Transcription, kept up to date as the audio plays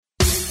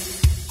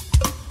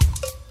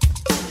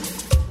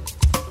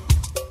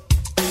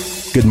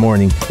Good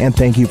morning, and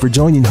thank you for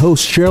joining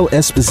host Cheryl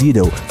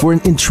Esposito for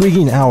an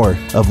intriguing hour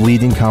of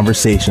leading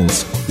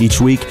conversations.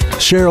 Each week,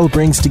 Cheryl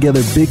brings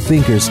together big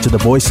thinkers to the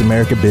Voice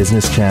America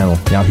Business Channel.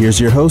 Now here's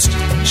your host,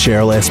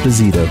 Cheryl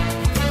Esposito.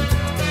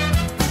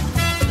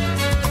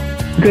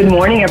 Good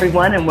morning,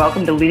 everyone, and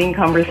welcome to Leading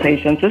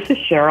Conversations. This is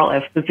Cheryl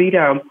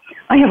Esposito.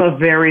 I have a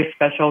very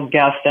special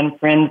guest and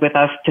friend with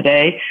us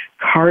today,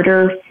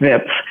 Carter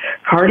Phipps.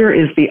 Carter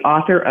is the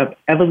author of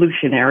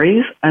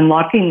Evolutionaries,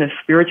 Unlocking the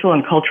Spiritual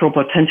and Cultural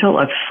Potential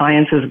of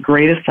Science's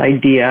Greatest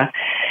Idea.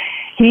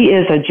 He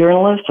is a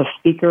journalist, a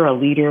speaker, a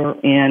leader,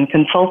 and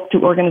consults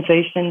to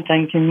organizations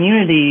and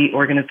community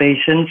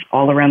organizations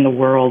all around the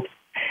world.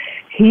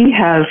 He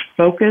has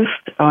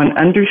focused on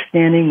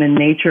understanding the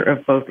nature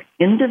of both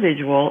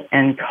individual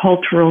and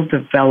cultural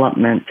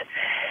development.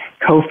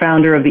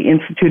 Co-founder of the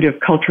Institute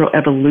of Cultural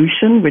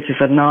Evolution, which is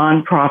a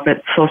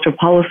nonprofit social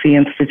policy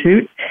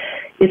institute.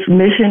 Its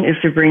mission is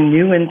to bring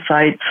new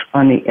insights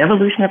on the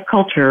evolution of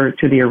culture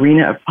to the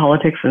arena of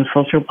politics and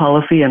social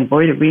policy, and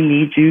boy, do we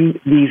need you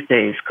these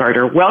days,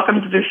 Carter.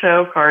 Welcome to the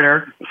show,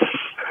 Carter.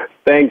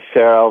 Thanks,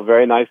 Cheryl.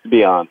 Very nice to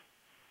be on.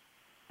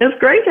 It's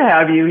great to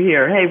have you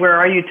here. Hey, where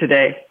are you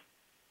today?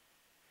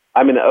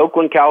 I'm in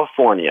Oakland,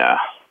 California.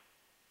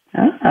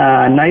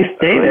 Nice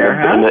day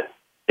there, huh?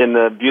 In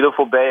the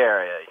beautiful Bay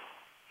Area.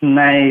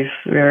 Nice,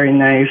 very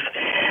nice.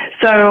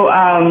 So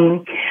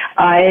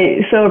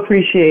I so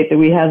appreciate that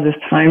we have this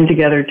time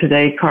together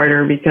today,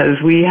 Carter,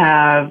 because we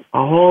have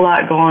a whole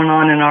lot going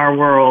on in our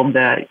world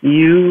that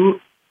you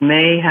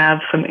may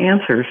have some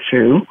answers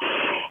to,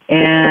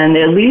 and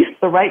at least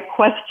the right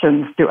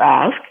questions to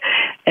ask.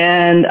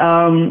 And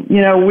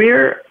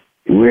we're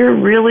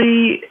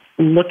really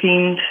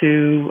looking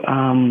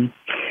to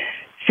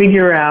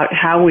figure out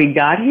how we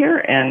got here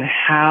and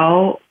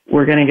how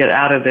we're going to get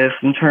out of this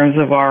in terms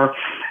of our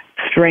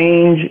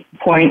strange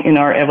point in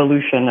our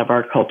evolution of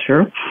our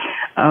culture.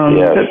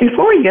 Yes. But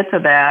before we get to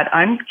that,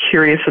 I'm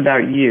curious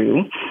about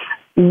you.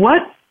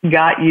 What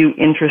got you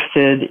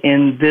interested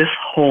in this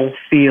whole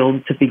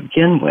field to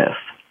begin with?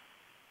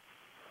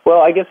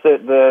 Well, I guess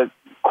the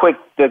quick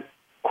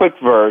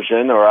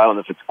version, or I don't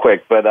know if it's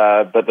quick, but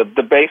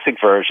the basic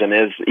version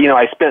is,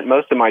 I spent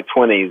most of my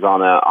 20s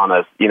on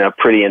a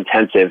pretty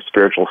intensive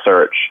spiritual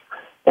search.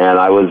 And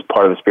I was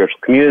part of a spiritual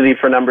community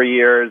for a number of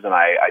years, and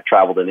I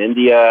traveled in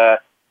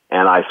India,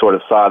 and I sort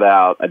of sought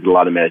out, I did a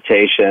lot of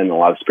meditation, a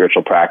lot of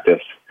spiritual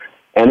practice.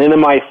 And then in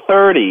my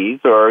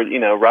 30s, or,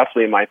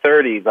 roughly in my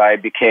 30s, I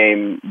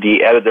became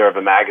the editor of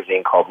a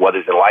magazine called What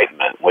is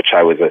Enlightenment, which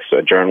I was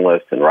a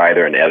journalist and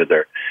writer and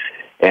editor.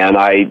 And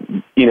I,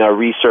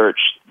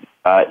 researched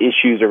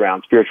issues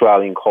around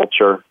spirituality and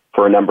culture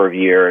for a number of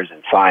years,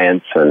 and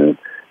science and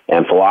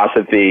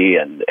philosophy,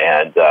 and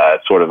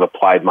sort of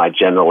applied my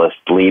generalist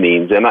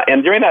leanings.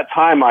 And during that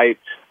time, I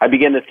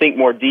began to think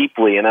more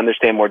deeply and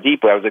understand more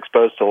deeply. I was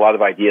exposed to a lot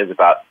of ideas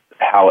about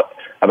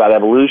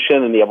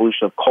evolution and the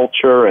evolution of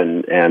culture,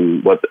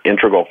 and what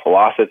integral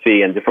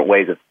philosophy and different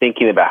ways of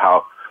thinking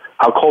about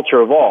how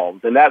culture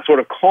evolves. And that sort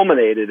of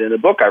culminated in a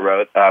book I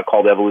wrote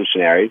called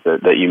Evolutionaries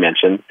that you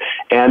mentioned.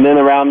 And then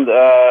around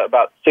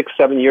about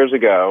 6-7 years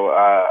ago,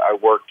 I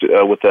worked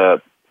with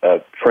a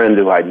friend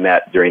who I'd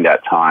met during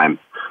that time.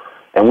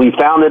 And we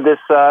founded this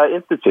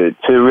institute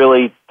to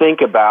really think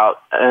about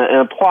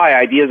and apply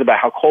ideas about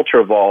how culture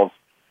evolves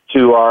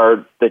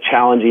to the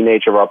challenging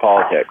nature of our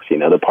politics,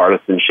 the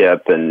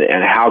partisanship, and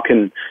how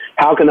can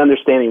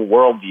understanding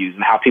worldviews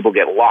and how people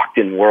get locked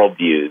in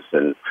worldviews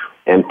and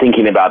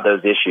thinking about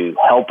those issues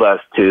help us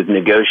to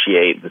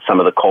negotiate some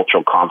of the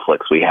cultural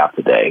conflicts we have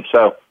today.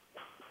 So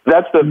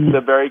that's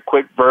the very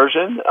quick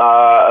version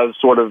of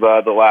sort of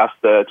the last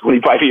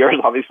 25 years.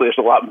 Obviously, there's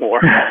a lot more,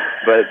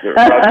 but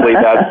roughly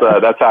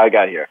that's how I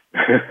got here.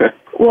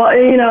 Well,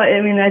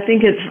 I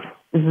think it's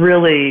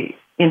really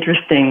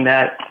interesting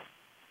that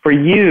for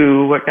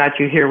you, what got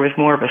you here was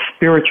more of a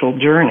spiritual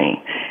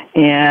journey.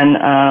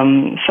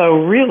 And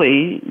so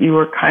really, you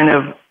were kind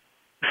of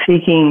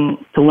seeking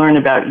to learn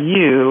about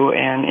you,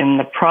 and in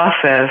the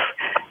process,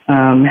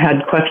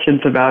 had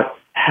questions about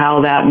how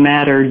that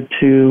mattered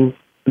to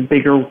the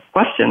bigger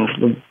questions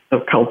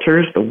of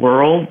cultures, the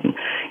world, and,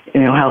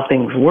 how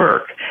things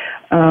work.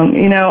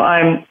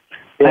 I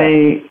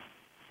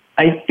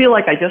feel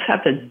like I just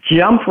have to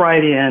jump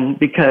right in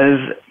because,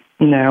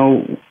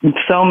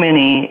 so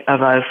many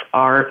of us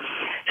are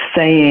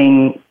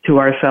saying to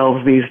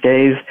ourselves these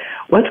days,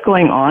 what's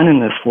going on in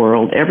this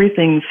world?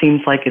 Everything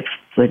seems like it's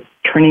like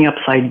turning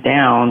upside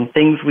down.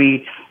 Things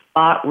we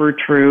thought were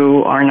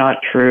true are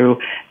not true.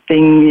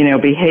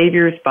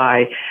 Behaviors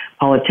by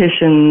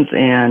politicians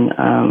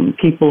and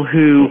people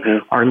who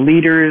are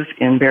leaders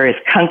in various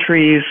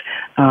countries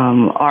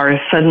are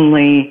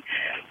suddenly,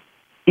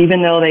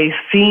 even though they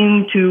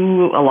seem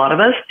to a lot of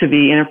us to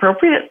be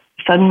inappropriate,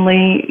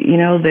 suddenly,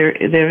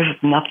 there's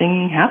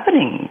nothing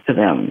happening to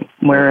them.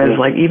 Whereas,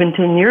 like even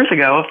 10 years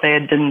ago, if they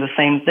had done the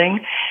same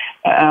thing,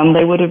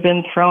 they would have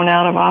been thrown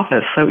out of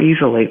office so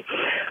easily.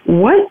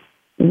 What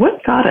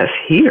got us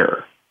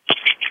here?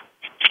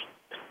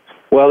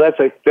 Well, that's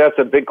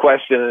a big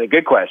question and a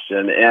good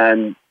question.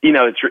 And,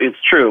 it's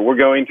true. We're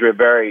going through a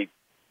very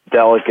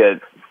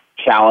delicate,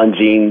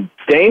 challenging,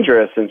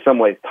 dangerous, in some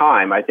ways,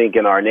 time, I think,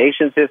 in our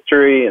nation's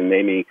history, and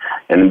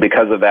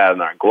because of that,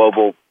 in our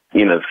global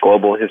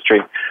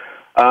history.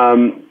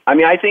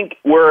 I think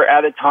we're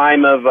at a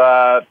time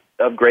of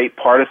great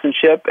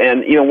partisanship.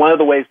 And, one of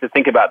the ways to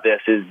think about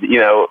this is,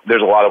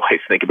 there's a lot of ways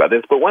to think about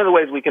this, but one of the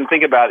ways we can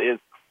think about is,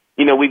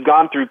 we've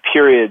gone through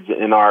periods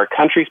in our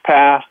country's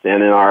past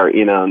and in our,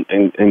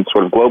 in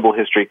sort of global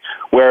history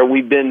where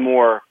we've been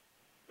more,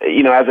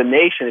 as a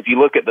nation, if you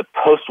look at the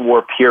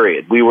post-war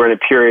period, we were in a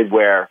period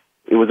where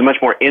it was a much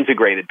more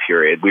integrated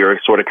period. We were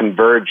sort of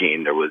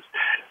converging.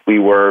 We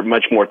were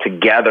much more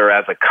together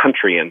as a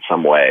country in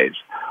some ways.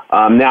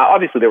 Now,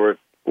 obviously, there were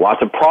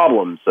lots of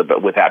problems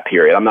with that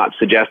period. I'm not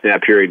suggesting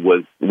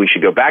we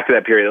should go back to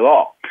that period at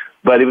all.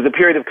 But it was a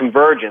period of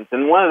convergence.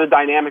 And one of the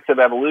dynamics of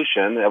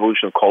evolution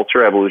of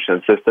culture, evolution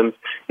of systems,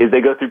 is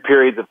they go through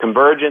periods of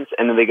convergence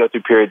and then they go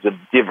through periods of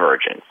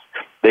divergence.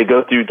 They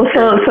go through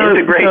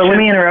integration. So let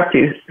me interrupt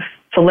you.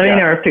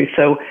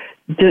 So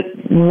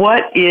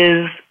what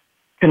is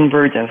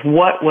convergence?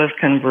 What was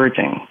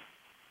converging?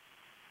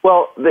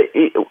 Well,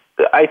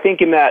 I think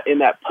in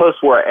that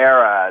post-war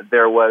era,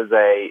 there was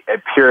a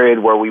period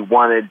where we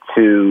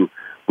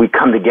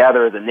come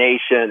together as a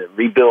nation and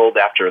rebuild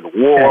after the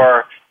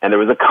war, okay. And there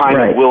was a kind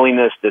of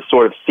willingness to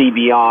sort of see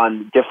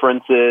beyond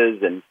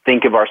differences and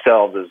think of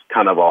ourselves as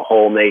kind of a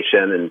whole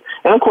nation. And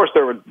of course,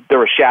 there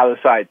were shadow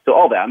sides to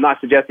all that. I'm not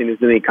suggesting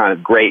there's any kind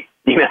of great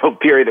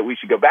period that we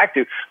should go back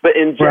to, but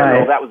in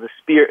general, that was the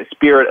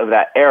spirit of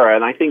that era.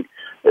 And I think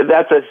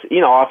that's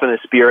often a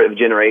spirit of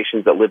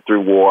generations that lived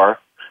through war.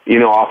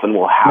 Often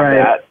will have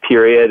that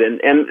period.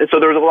 And so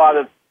there was a lot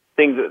of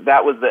things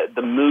that was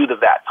the mood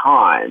of that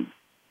time.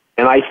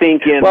 And I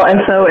think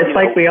so it's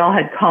like we all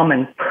had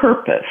common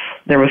purpose.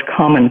 There was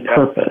common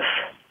purpose.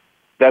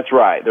 That's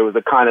right. There was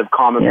a kind of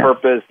common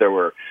purpose. There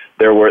were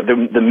it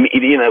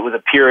was a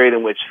period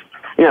in which,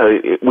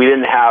 we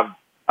didn't have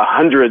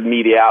 100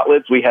 media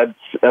outlets. We had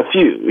a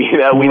few,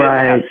 so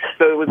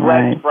it was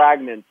less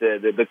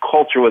fragmented. The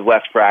culture was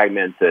less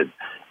fragmented.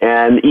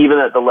 And even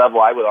at the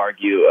level, I would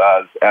argue,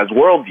 as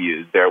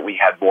worldviews, we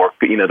had more,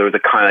 there was a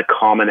kind of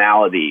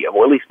commonality,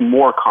 or at least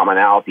more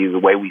commonality in the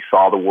way we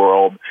saw the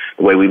world,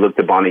 the way we looked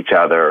upon each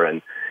other.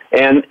 And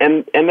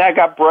that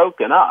got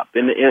broken up.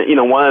 And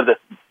one of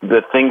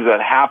the things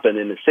that happened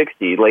in the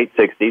late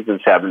 60s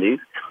and 70s,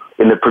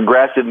 in the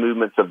progressive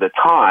movements of the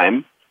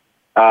time,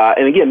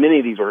 and again, many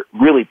of these were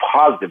really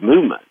positive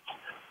movements,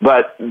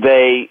 but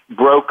they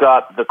broke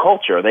up the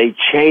culture. They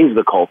changed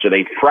the culture.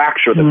 They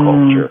fractured the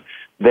culture.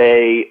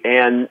 The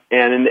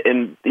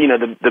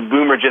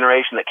boomer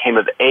generation that came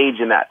of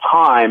age in that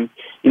time,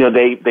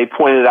 they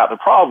pointed out the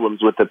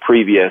problems with the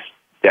previous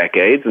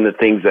decades and the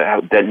things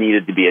that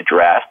needed to be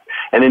addressed.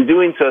 And in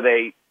doing so,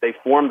 they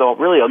formed a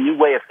new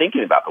way of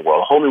thinking about the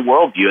world, a whole new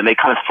worldview, and they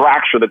kind of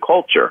fractured the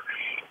culture.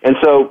 And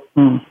so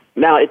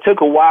now it took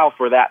a while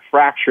for that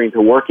fracturing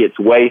to work its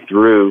way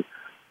through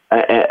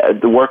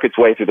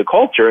the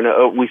culture.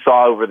 And we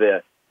saw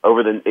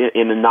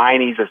in the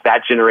 90s, as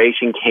that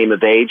generation came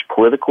of age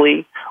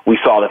politically, we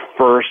saw the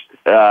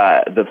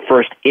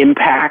first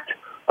impact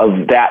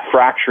of that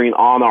fracturing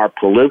on our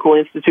political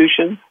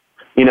institutions.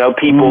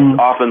 People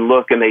often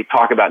look and they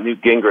talk about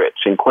Newt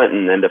Gingrich and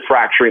Clinton and the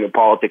fracturing of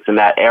politics in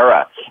that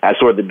era as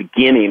sort of the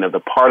beginning of the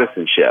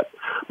partisanship.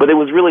 But it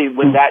was really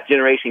when that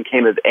generation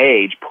came of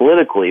age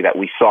politically that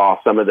we saw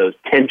some of those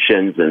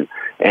tensions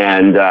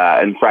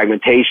and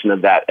fragmentation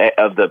of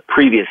the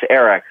previous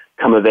era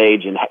come of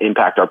age and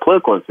impact our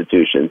political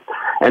institutions.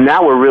 And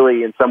now we're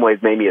really, in some ways,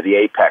 maybe at the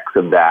apex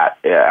of that,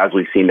 as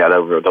we've seen that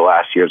over the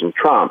last years with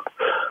Trump.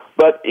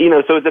 But,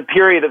 so it's a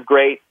period of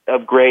great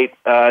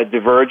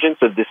divergence,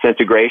 of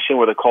disintegration,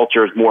 where the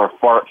culture is more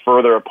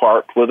further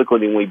apart politically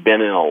than we've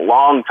been in a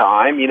long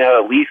time,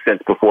 at least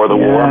since before the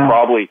war,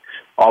 probably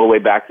all the way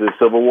back to the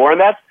Civil War. And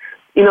that's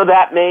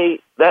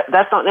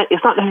not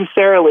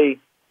necessarily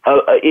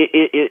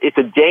it's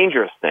a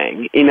dangerous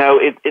thing.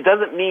 It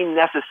doesn't mean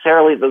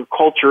necessarily the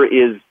culture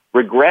is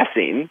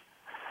regressing.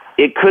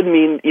 It could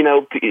mean,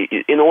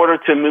 in order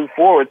to move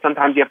forward,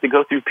 sometimes you have to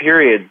go through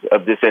periods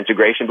of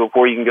disintegration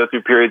before you can go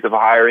through periods of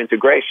higher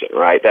integration,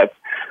 right? That's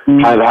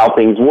kind of how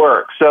things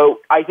work. So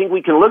I think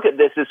we can look at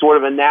this as sort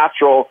of in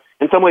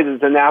some ways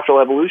it's a natural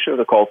evolution of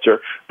the culture,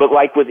 but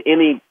like with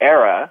any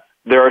era,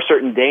 there are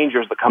certain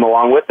dangers that come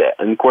along with it.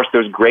 And of course,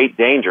 there's great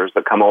dangers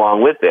that come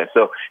along with this.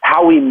 So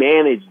how we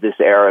manage this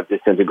era of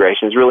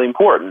disintegration is really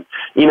important.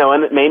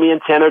 And maybe in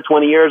 10 or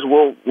 20 years,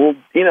 we'll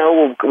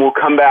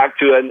come back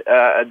to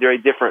a very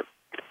different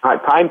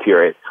time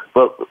period.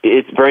 But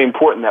it's very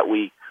important that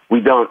we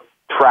don't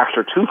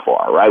fracture too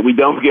far, right? We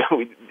don't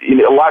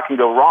a lot can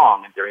go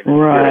wrong during this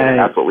period, and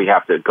that's what we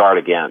have to guard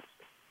against.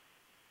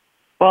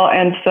 Well,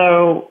 and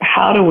so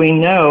how do we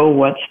know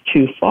what's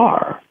too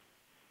far?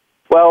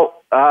 Well,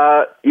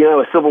 A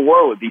civil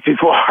war would be too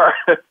far.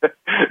 There's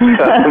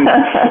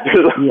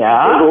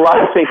a lot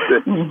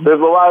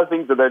of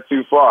things that are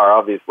too far,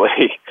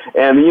 obviously.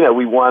 And,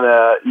 we want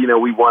to,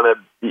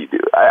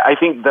 I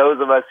think those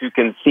of us who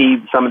can see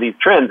some of these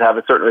trends have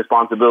a certain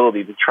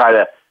responsibility to try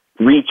to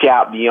reach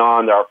out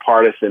beyond our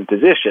partisan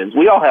positions.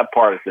 We all have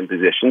partisan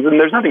positions, and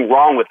there's nothing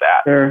wrong with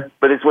that. Sure.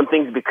 But it's when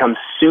things become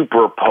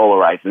super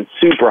polarized and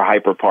super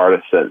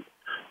hyper-partisan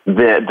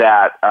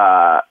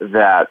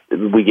that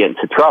we get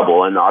into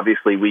trouble. And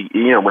obviously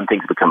when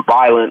things become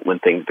violent, when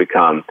things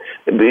become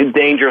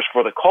dangerous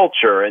for the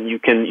culture, and you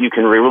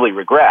can really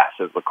regress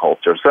as a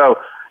culture. So,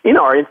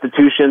 our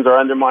institutions are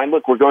undermined.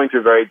 Look, we're going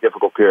through a very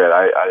difficult period.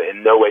 I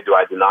in no way do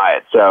I deny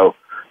it. So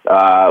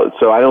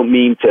I don't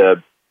mean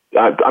to,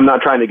 I'm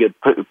not trying to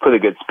put a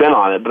good spin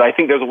on it, but I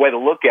think there's a way to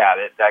look at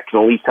it that can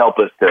at least help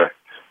us to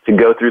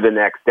go through the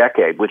next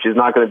decade, which is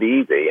not going to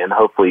be easy, and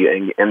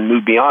hopefully and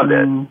move beyond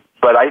it.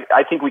 But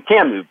I think we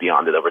can move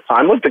beyond it over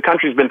time. Look, the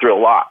country's been through a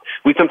lot.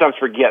 We sometimes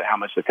forget how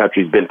much the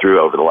country's been through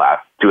over the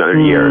last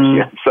 200 years.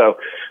 Yeah. So,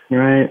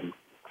 right.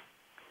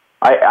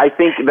 I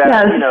think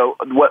that,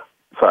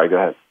 sorry, go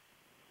ahead.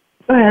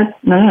 Go ahead.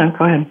 No,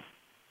 go ahead.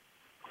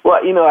 Well,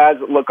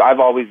 I've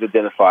always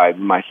identified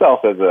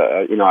myself as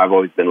I've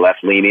always been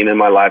left-leaning in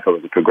my life. I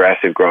was a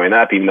progressive growing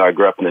up, even though I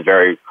grew up in a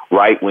very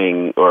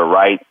right-wing or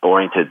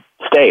right-oriented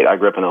state. I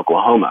grew up in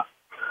Oklahoma.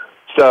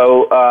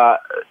 So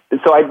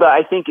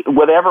I think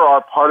whatever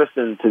our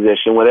partisan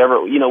position,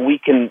 whatever, we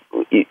can,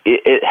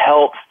 it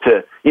helps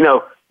to,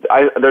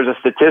 there's a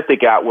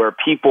statistic out where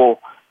people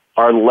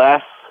are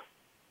less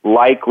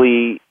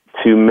likely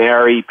to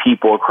marry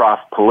people across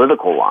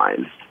political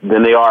lines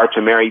than they are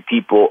to marry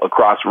people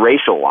across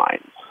racial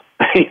lines.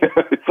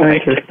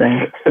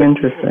 Interesting.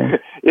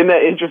 Isn't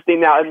that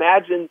interesting? Now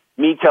imagine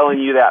me telling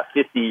you that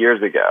 50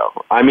 years ago.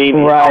 I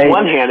mean, right. On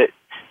one hand,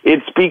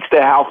 it speaks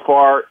to how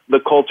far the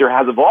culture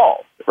has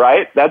evolved,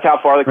 right? That's how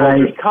far the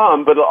culture's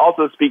come, but it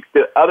also speaks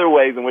to other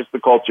ways in which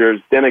the culture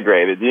is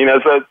denigrated,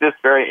 so it's just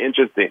very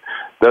interesting,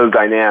 those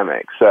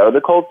dynamics. So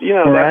the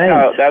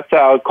culture, that's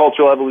how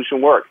cultural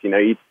evolution works.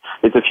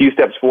 It's a few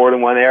steps forward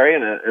in one area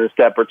and a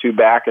step or two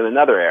back in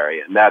another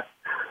area, and that's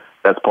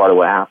part of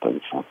what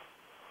happens.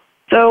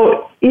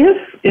 So if,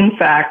 in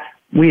fact,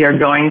 we are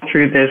going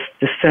through this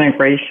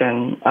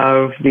disintegration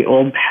of the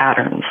old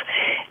patterns,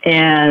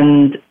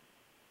 and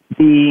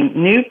the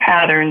new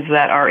patterns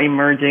that are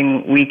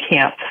emerging we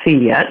can't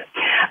see yet.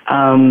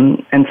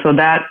 And so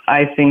that,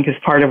 I think, is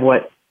part of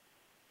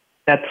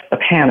that's the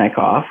panic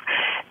off.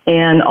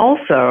 And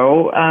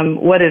also,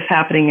 what is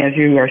happening, as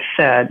you have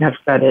said,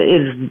 it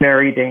is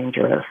very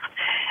dangerous.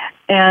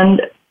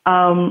 And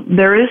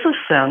there is a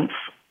sense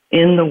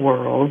in the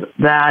world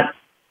that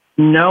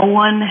no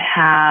one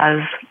has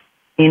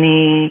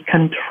any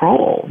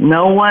control.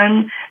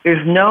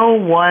 There's no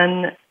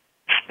one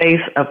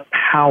space of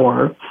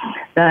power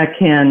that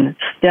can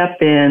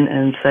step in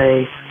and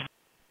say,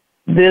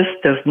 this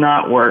does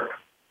not work.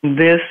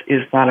 This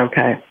is not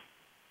okay.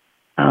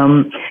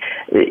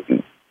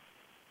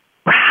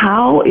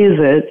 How is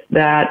it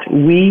that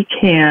we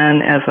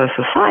can, as a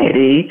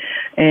society,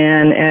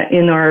 and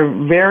in our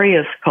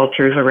various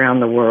cultures around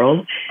the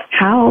world,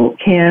 how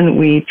can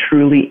we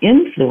truly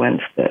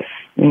influence this?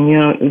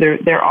 And,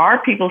 there are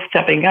people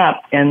stepping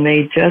up, and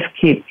they just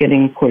keep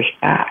getting pushed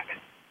back.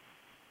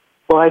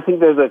 Well, I think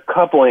there's a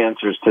couple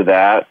answers to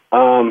that.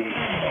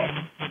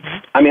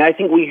 I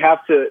think we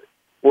have to,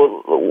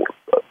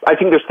 I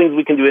think there's things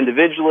we can do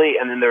individually,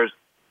 and then there's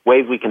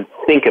ways we can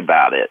think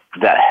about it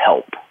that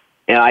help.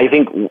 And I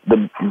think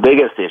the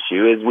biggest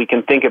issue is we can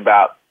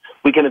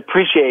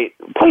appreciate,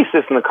 place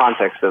this in the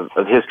context of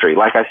history.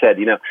 Like I said,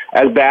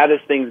 as bad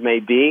as things may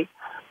be,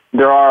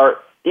 there are,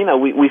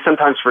 we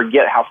sometimes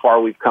forget how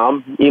far we've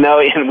come,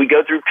 and we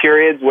go through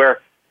periods where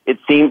it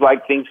seems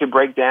like things could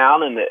break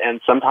down, and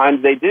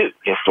sometimes they do,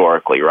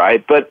 historically,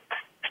 right? But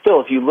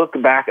still, if you look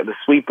back at the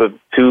sweep of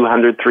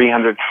 200,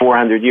 300,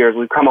 400 years,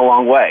 we've come a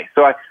long way.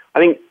 So I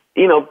think,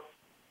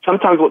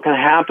 sometimes what can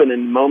happen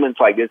in moments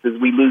like this is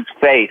we lose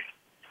faith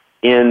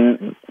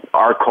in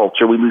our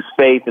culture. We lose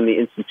faith in the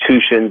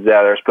institutions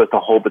that are supposed to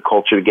hold the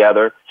culture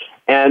together.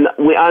 And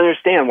we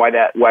understand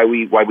why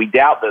we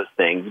doubt those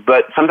things,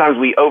 but sometimes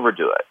we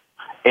overdo it.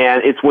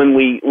 And it's when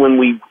we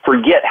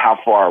forget how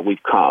far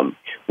we've come,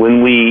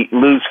 when we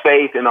lose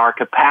faith in our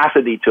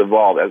capacity to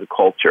evolve as a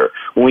culture,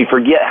 when we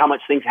forget how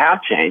much things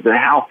have changed and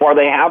how far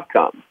they have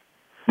come,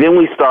 then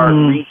we start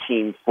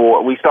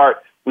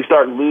we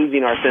start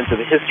losing our sense of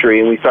history,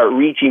 and we start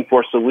reaching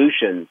for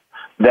solutions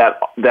that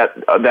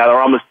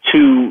are almost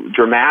too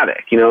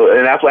dramatic,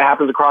 and that's what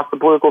happens across the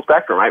political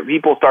spectrum, right?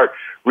 People start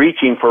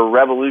reaching for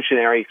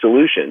revolutionary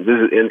solutions.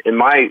 This is, in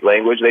my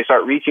language, they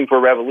start reaching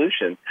for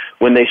revolution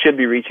when they should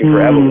be reaching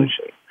for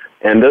evolution.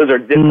 And those are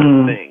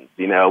different things.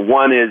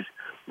 One is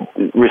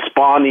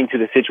responding to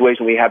the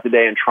situation we have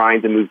today and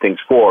trying to move things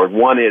forward.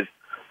 One is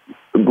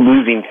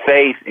losing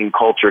faith in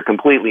culture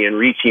completely and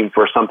reaching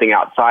for something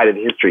outside of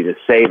history to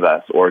save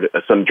us, or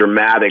some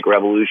dramatic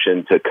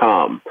revolution to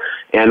come.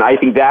 And I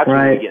think that's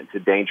when we get into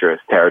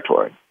dangerous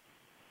territory.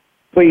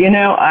 Well,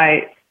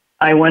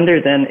 I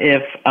wonder then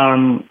if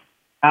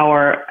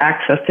our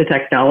access to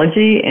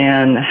technology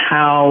and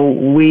how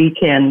we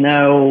can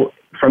know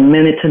from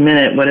minute to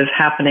minute what is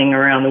happening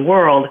around the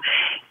world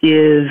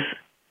is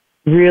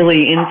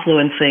really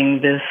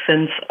influencing this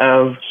sense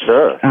of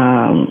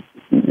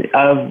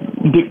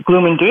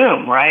gloom and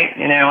doom, right?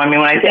 When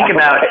I think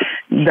about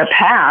the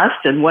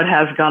past and what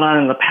has gone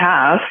on in the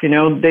past,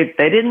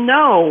 they didn't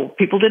know,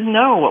 people didn't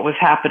know what was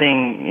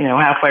happening,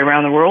 halfway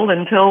around the world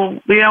until,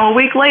 a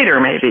week later,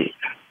 maybe.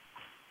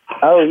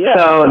 Oh, yeah.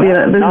 So,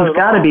 this has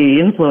got to be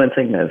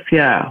influencing this,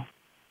 yeah.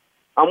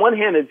 On one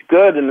hand, it's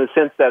good in the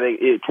sense that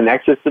it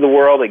connects us to the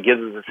world. It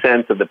gives us a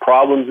sense of the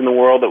problems in the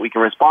world that we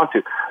can respond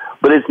to.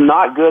 But it's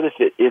not good if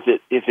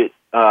it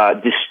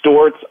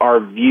distorts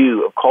our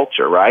view of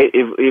culture, right?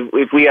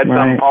 If we had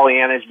some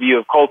Pollyannish view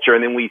of culture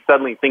and then we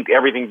suddenly think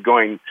everything's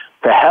going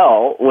to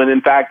hell, when in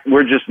fact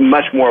we're just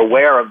much more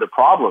aware of the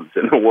problems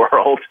in the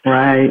world,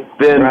 right?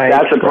 Then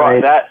that's a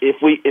problem. That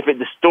if it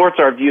distorts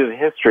our view of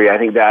history, I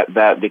think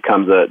that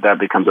becomes a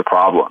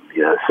problem.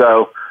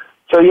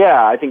 So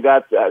yeah, I think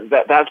that's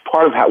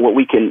part of what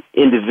we can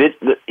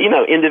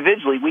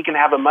individually we can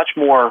have a much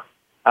more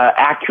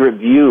accurate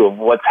view of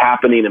what's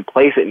happening and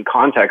place it in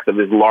context of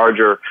this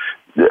larger,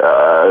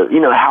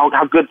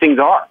 how good things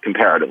are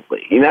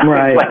comparatively.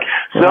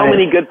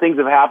 Many good things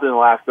have happened in the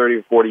last 30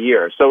 or 40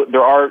 years. So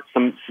there are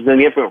some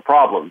significant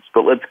problems,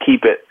 but let's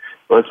keep it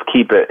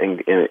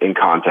in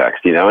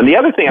context. And the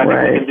other thing I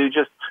think we can do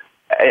just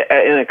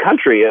in a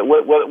country,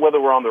 whether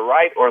we're on the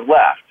right or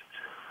left,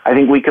 I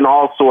think we can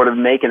all sort of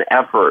make an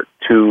effort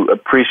to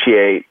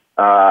appreciate,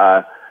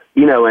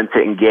 and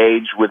to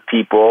engage with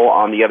people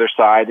on the other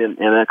side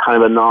in a kind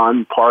of a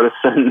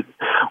non-partisan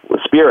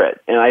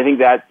spirit. And I think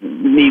that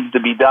needs to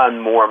be done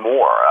more and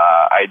more.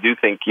 I do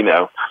think,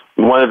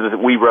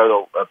 we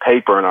wrote a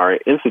paper in our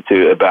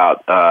institute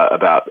about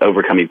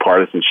overcoming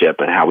partisanship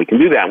and how we can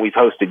do that. And we've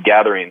hosted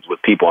gatherings with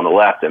people on the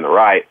left and the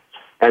right.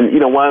 And,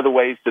 one of the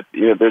ways that,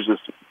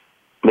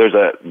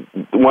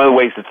 one of the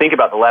ways to think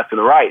about the left and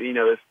the right,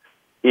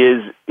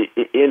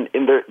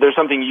 there's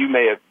something you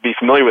may be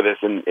familiar with this,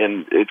 and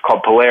it's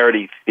called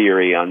polarity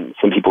theory.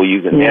 Some people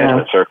use it in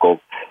management circles,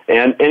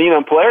 and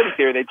in polarity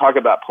theory they talk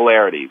about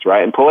polarities,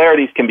 right? And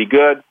polarities can be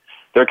good.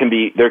 There can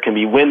be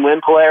win-win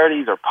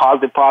polarities, or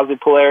positive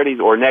polarities,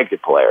 or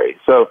negative polarities.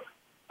 So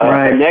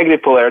a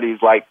negative polarity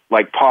is like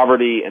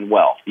poverty and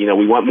wealth.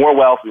 We want more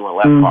wealth, we want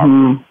less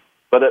poverty.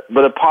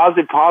 But a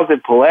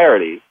positive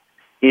polarity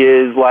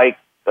is like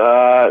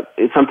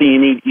it's something you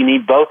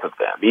need both of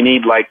them. You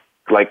need like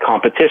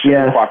competition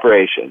and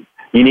cooperation.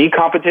 You need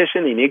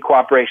competition, you need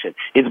cooperation.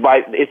 It's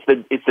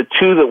the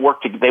two that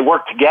work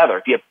together.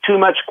 If you have too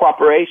much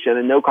cooperation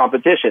and no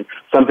competition,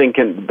 it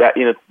can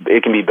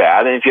be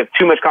bad. And if you have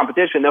too much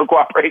competition, no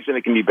cooperation,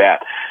 it can be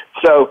bad.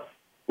 So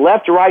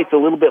left to right's a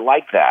little bit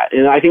like that.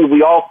 And I think if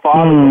we all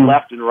thought of the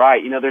left and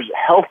right, there's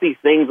healthy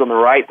things on the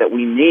right that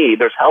we need.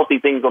 There's healthy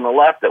things on the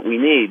left that we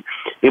need.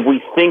 If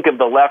we think of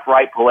the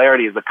left-right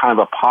polarity as a kind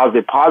of a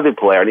positive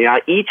polarity, now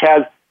each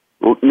has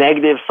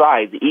negative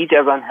sides, each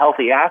has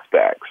unhealthy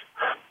aspects,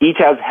 each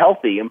has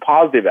healthy and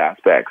positive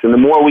aspects. And the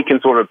more we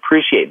can sort of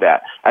appreciate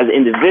that as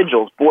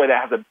individuals, boy, that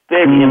has a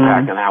big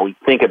impact on how we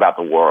think about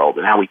the world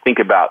and how we think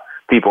about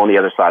people on the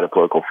other side of the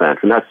political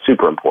fence. And that's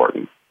super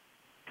important.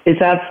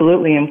 It's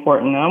absolutely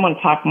important. And I want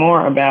to talk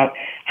more about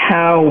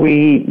how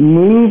we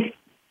move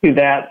to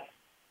that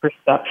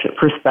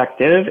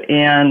perspective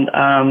and,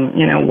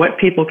 what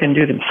people can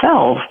do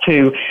themselves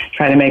to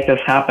try to make this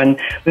happen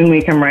when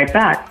we come right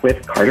back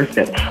with Carter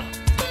Phipps.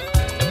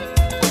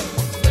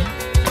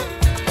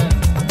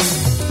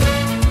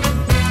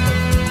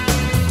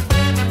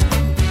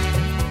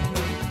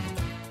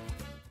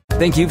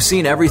 Think you've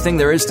seen everything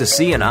there is to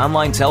see in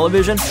online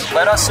television?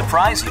 Let us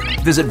surprise you.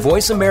 Visit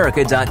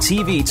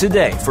voiceamerica.tv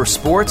today for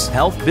sports,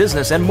 health,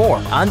 business, and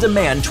more on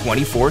demand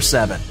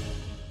 24/7.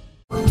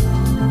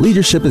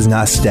 Leadership is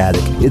not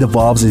static. It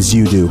evolves as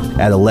you do.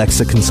 At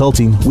Alexa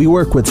Consulting, we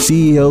work with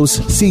CEOs,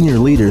 senior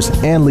leaders,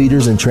 and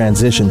leaders in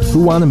transition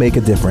who want to make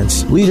a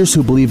difference. Leaders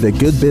who believe that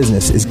good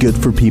business is good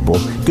for people,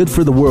 good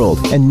for the world,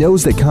 and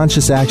knows that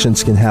conscious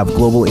actions can have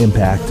global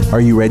impact.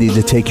 Are you ready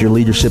to take your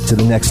leadership to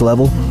the next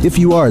level? If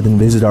you are, then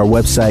visit our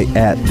website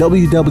at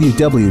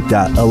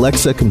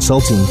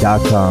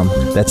www.alexaconsulting.com.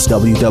 That's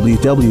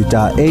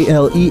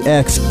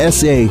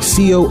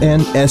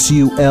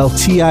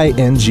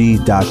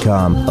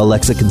www.alexaconsulting.com.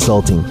 Alexa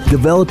Consulting,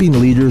 developing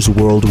leaders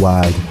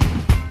worldwide.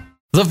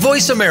 The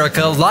Voice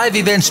America Live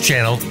Events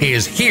channel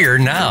is here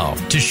now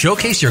to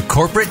showcase your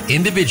corporate,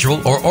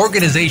 individual, or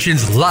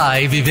organization's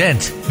live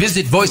event.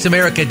 Visit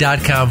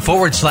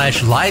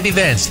voiceamerica.com/live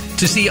events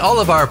to see all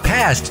of our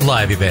past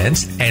live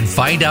events and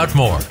find out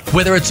more.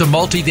 Whether it's a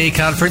multi-day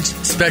conference,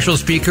 special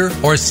speaker,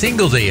 or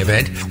single-day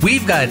event,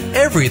 we've got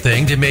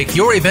everything to make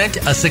your event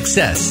a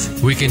success.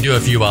 We can do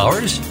a few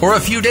hours or a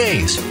few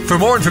days. For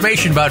more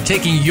information about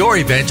taking your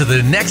event to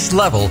the next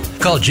level,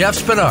 call Jeff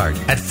Spinard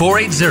at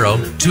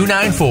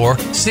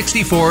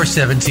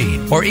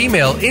 480-294-6417 or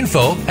email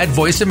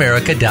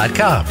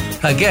info@voiceamerica.com.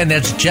 Again,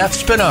 that's Jeff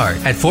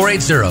Spinard at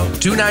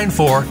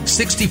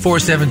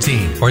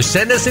 480-294-6417. Or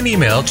send us an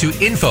email to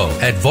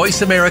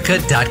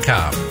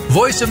info@voiceamerica.com.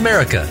 Voice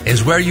America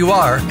is where you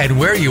are and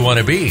where you want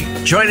to be.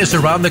 Join us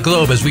around the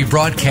globe as we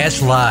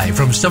broadcast live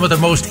from some of the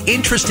most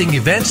interesting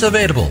events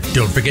available.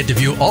 Don't forget to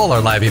view all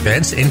our live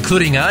events,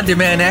 including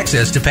on-demand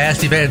access to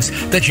past events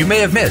that you may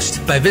have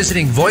missed by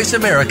visiting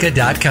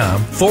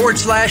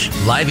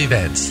voiceamerica.com/live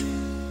events.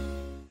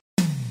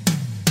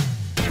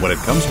 When it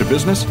comes to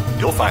business,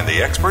 you'll find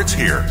the experts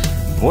here.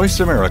 Voice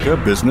America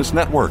Business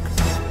Network.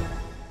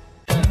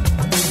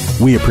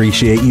 We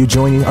appreciate you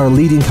joining our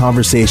leading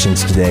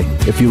conversations today.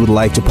 If you would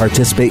like to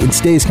participate in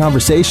today's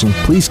conversation,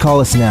 please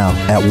call us now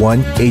at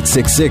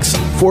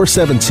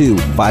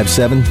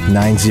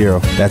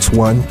 1-866-472-5790. That's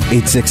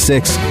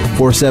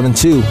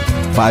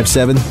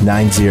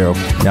 1-866-472-5790.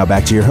 Now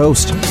back to your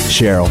host,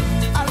 Cheryl.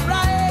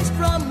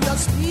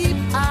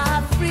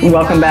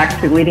 Welcome back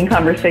to Leading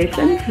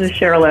Conversations. This is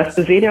Cheryl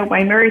Esposito.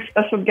 My very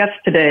special guest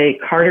today,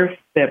 Carter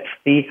Phipps,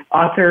 the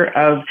author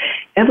of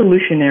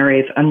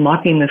Evolutionaries,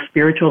 Unlocking the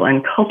Spiritual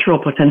and Cultural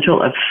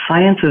Potential of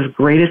Science's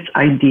Greatest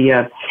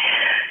Idea.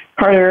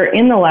 Carter,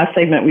 in the last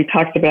segment, we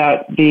talked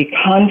about the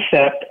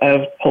concept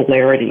of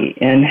polarity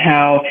and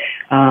how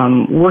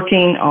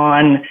working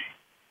on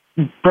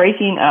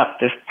breaking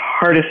up this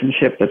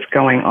partisanship that's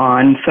going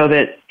on so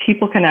that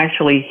people can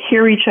actually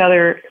hear each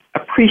other,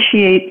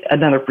 appreciate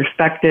another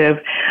perspective.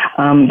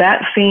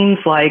 That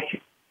seems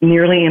like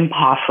nearly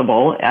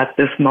impossible at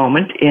this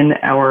moment in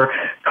our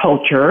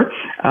culture,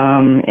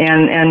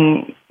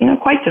 and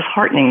quite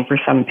disheartening for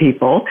some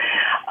people.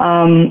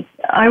 When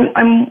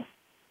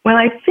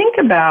I think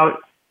about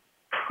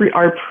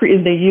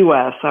in the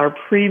U.S., our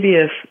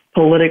previous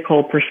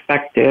political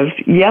perspectives,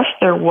 yes,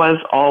 there was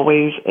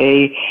always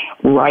a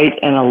right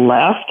and a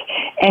left,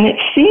 and it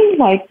seemed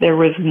like there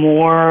was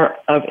more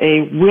of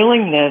a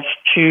willingness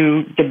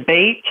to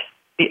debate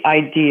the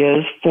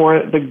ideas for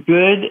the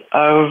good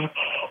of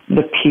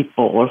the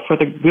people or for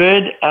the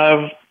good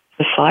of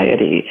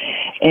society.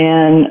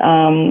 And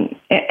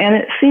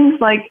it seems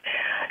like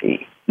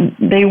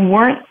they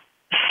weren't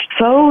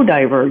so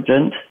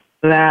divergent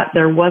that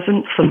there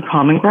wasn't some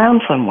common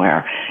ground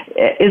somewhere.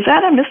 Is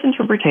that a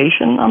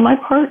misinterpretation on my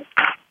part?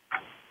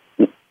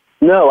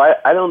 No,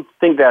 I don't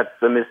think that's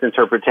a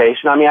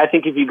misinterpretation. I mean, I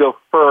think if you go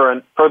far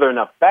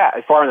enough back,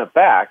 if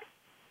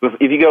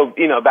you go,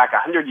 back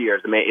 100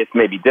 years, it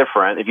may be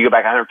different. If you go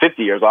back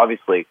 150 years,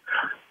 obviously,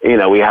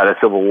 we had a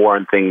civil war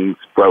and things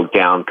broke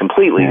down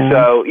completely. Yeah.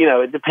 So,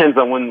 it depends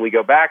on when we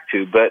go back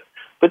to, but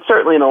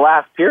certainly in the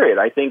last period,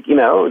 I think,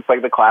 it's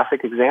like the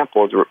classic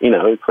examples,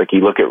 it's like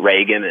you look at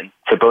Reagan and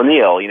Tip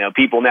O'Neill,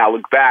 people now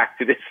look back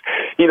to this,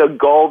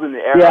 golden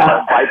era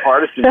of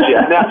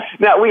bipartisanship.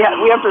 Now we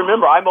have to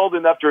remember, I'm old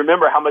enough to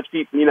remember how much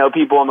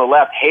people on the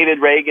left hated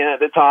Reagan at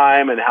the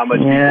time and how much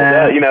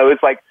people,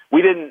 it's like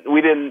we didn't,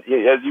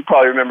 as you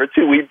probably remember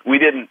too, we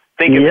didn't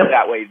think of it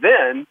that way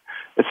then.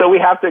 So we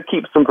have to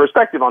keep some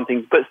perspective on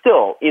things, but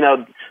still,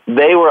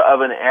 they were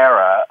of an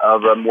era,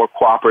 of a more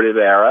cooperative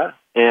era,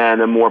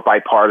 and a more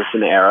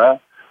bipartisan era,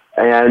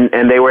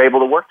 and they were able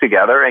to work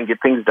together and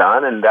get things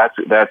done, and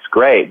that's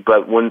great.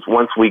 But once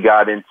we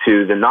got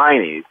into the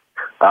 90s,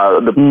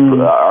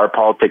 our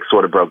politics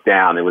sort of broke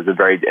down. It's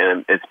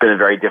been a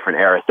very different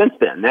era since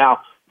then.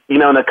 Now,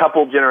 in a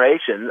couple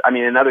generations,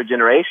 another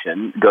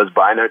generation goes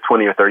by, another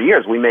 20 or 30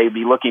 years, we may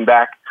be looking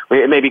back,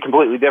 it may be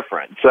completely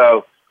different.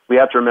 So we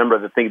have to remember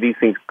that these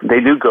things,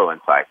 they do go in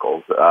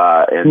cycles,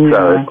 so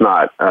it's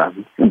not,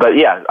 but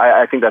yeah,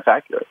 I think that's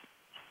accurate.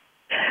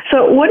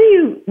 So what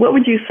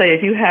would you say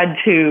if you had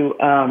to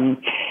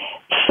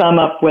sum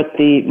up what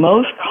the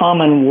most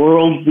common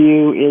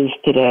worldview is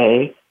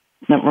today?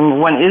 Number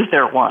one, is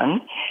there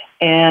one?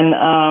 And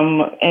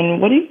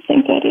what do you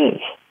think that is?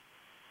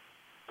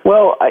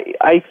 Well,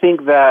 I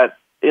think that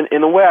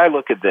in the way I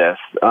look at this,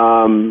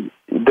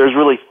 there's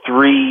really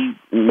three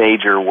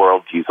major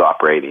worldviews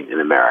operating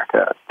in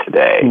America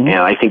today. Mm-hmm. And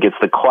I think it's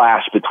the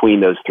clash between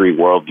those three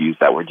worldviews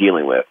that we're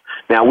dealing with.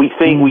 Now, we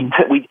think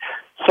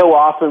so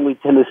often we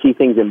tend to see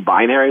things in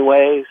binary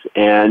ways,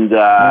 and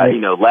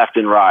left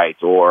and right,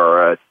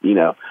 or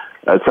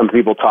some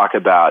people talk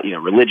about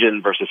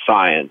religion versus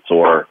science,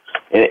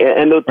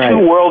 and the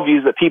two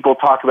worldviews that people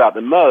talk about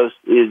the most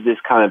is this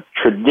kind of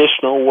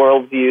traditional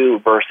worldview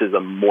versus a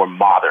more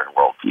modern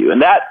worldview,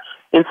 and that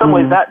in some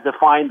ways that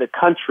defined the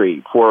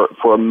country for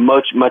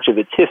much of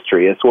its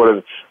history, a sort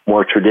of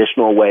more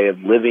traditional way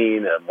of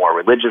living,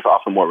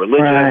 often more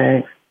religious.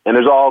 Right. And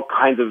there's all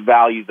kinds of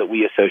values that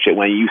we associate.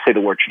 When you say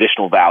the word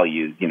traditional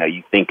values,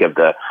 you think of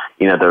the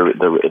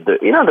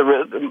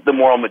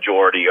moral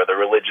majority or the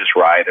religious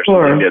right or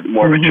something,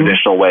 more of a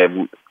traditional way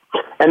of.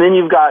 And then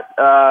you've got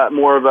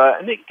more of a,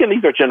 and again,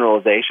 these are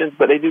generalizations,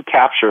 but they do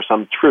capture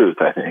some truth,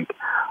 I think.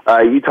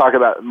 You talk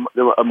about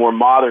a more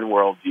modern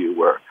worldview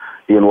where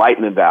the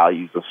Enlightenment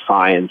values of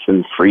science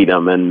and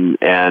freedom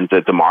and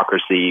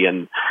democracy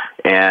and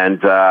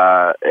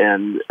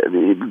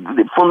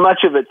for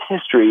much of its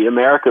history,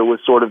 America was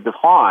sort of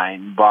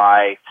defined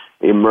by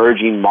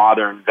emerging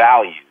modern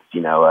values.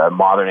 a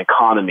modern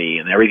economy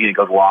and everything that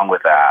goes along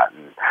with that,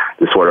 and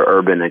the sort of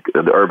urban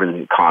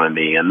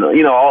economy, and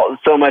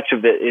so much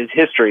of it is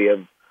history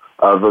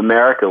of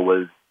America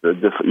was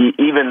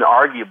even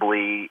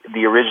arguably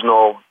the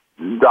original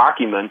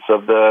documents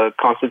of the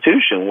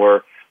Constitution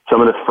were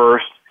some of the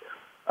first.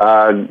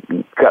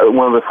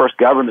 One of the first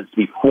governments to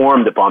be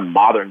formed upon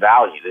modern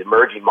values,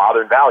 emerging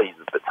modern values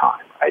at the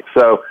time, right?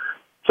 So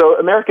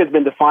America has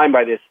been defined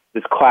by this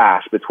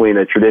clash between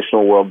a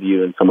traditional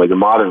worldview and some like a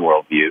modern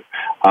worldview.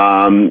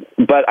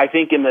 But I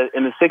think in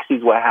the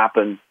 60s, what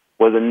happened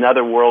was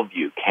another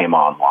worldview came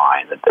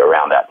online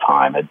around that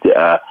time.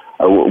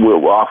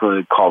 We'll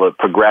often call it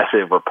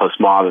progressive or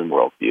postmodern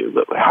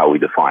worldview, how we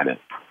define it,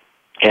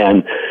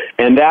 and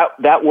that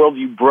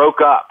worldview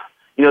broke up.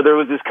 There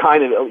was this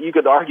kind of, you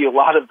could argue a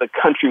lot of the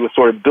country was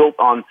sort of built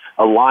on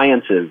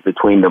alliances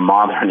between the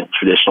modern and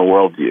traditional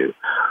worldview.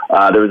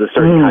 There was a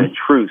certain kind of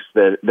truce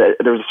that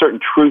there was a certain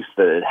truce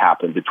that had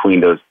happened between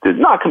those,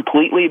 not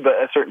completely, but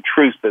a certain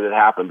truce that had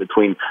happened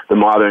between the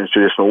modern and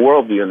traditional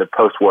worldview in the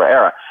post-war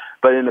era.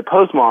 But in the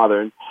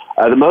postmodern,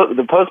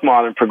 the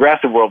postmodern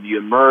progressive worldview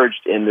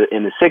emerged in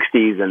the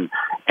 60s, and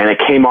it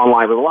came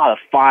online with a lot of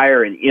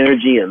fire and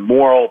energy and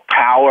moral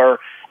power.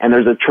 And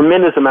there's a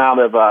tremendous amount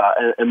of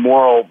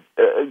moral,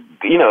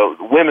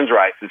 women's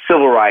rights and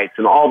civil rights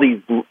and all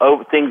these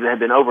things that had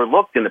been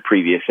overlooked in the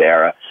previous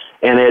era.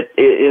 And it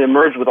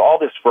emerged with all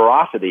this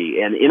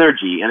ferocity and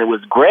energy, and it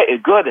was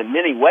good in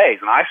many ways.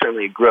 And I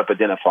certainly grew up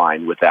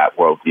identifying with that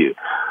worldview.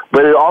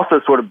 But it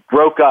also sort of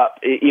broke up.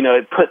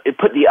 It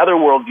put the other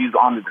worldviews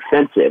on the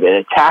defensive and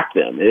attacked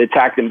them. It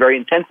attacked them very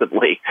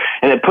intensively,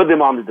 and it put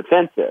them on the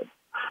defensive.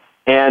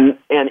 And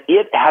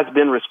it has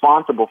been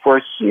responsible for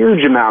a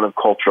huge amount of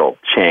cultural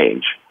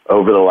change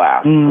over the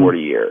last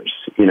 40 years,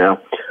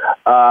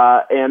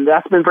 and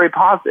that's been very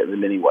positive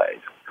in many ways.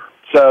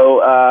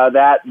 So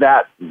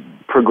that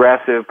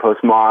progressive,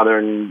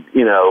 postmodern,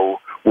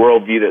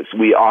 worldview that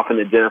we often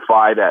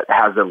identify that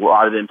has a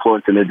lot of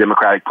influence in the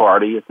Democratic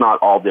Party. It's not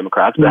all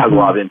Democrats, but it has a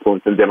lot of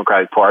influence in the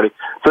Democratic Party.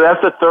 So that's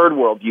the third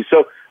worldview.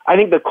 So I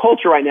think the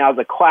culture right now is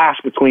a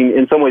clash between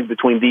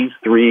these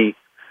three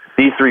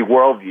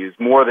worldviews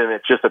more than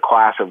it's just a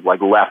clash of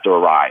like left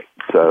or right.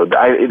 So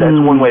that's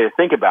one way to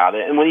think about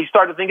it. And when you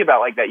start to think about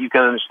it like that, you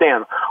can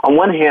understand, on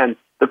one hand,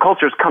 the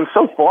culture's come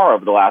so far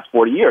over the last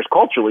 40 years.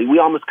 Culturally, we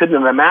almost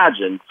couldn't have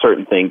imagined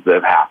certain things that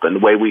have happened, the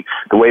way we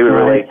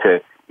relate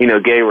to,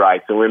 gay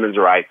rights and women's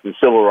rights and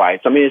civil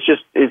rights. I mean,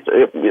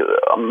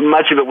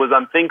 much of it was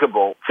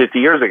unthinkable 50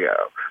 years ago,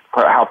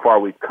 how far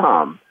we've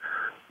come.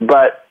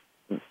 But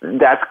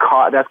that's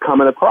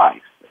come at a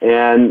price.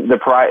 And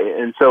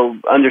so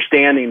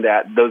understanding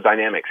that those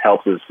dynamics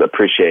helps us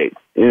appreciate,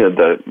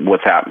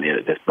 what's happening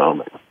at this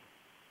moment.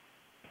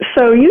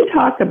 So you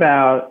talk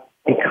about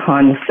a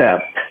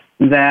concept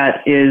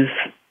that is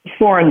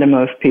foreign to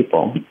most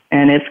people,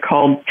 and it's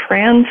called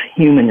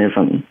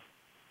transhumanism.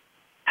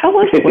 Tell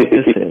us what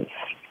this is.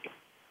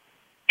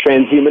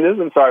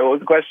 Transhumanism? Sorry, what was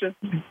the question?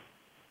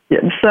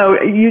 Yeah,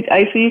 so you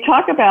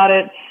talk about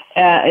it.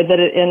 And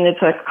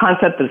it's a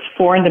concept that's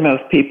foreign to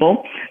most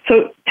people.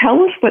 So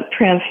tell us what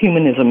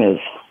transhumanism is.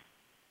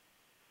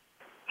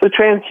 So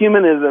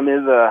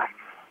transhumanism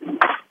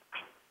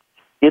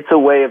it's a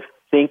way of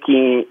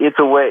thinking.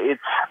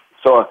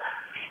 So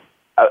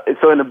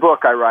in the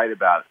book I write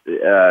about,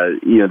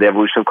 the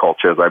evolution of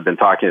culture, as I've been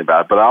talking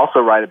about, but I also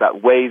write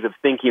about ways of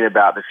thinking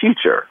about the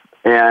future.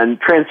 And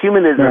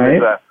transhumanism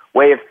is a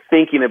way of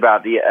thinking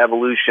about the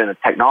evolution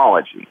of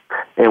technology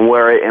and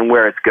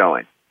where it's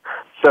going.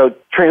 So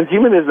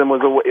transhumanism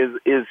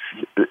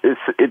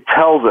it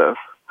tells us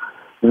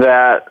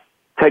that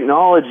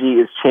technology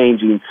is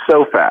changing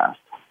so fast,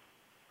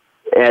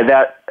 and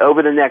that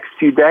over the next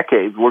few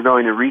decades we're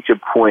going to reach a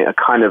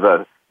kind of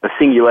a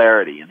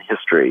singularity in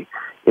history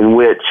in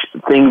which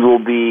things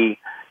will be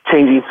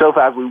changing so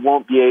fast we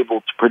won't be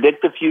able to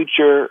predict the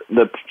future.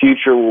 The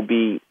future will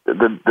be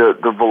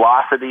the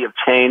velocity of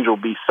change will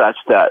be such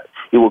that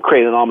it will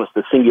create almost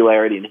a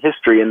singularity in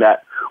history, and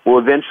that we'll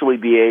eventually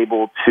be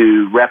able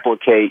to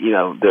replicate.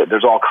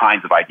 There's all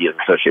kinds of ideas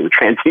associated with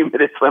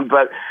transhumanism,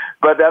 but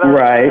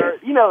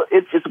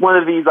it's one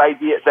of these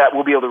ideas that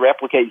we'll be able to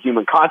replicate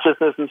human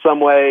consciousness in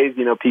some ways.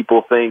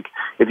 People think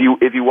if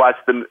you watch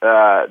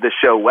the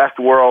show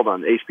Westworld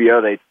on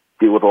HBO, they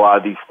deal with a lot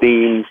of these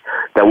themes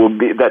that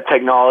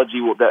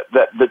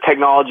the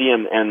technology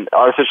and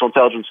artificial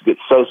intelligence will get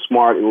so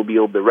smart it will be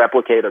able to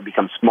replicate or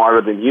become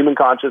smarter than human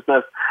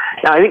consciousness.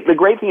 Now, I think the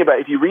great thing about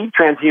if you read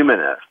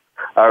Transhumanist,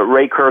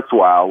 Ray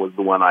Kurzweil was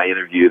the one I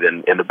interviewed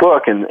in the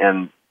book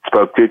and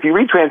spoke to. If you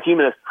read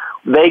Transhumanist,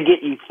 they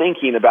get you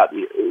thinking about.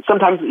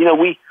 Sometimes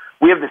we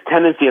have this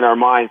tendency in our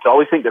minds to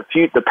always think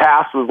the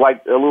past was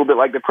like a little bit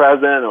like the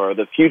present, or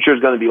the future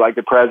is going to be like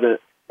the present.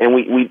 And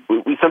we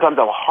sometimes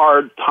have a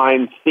hard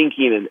time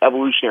thinking in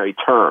evolutionary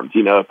terms,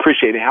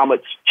 appreciating how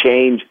much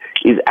change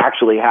is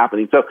actually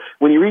happening. So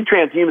when you read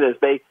Transhumanist,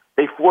 they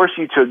they force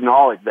you to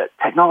acknowledge that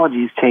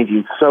technology is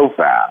changing so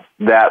fast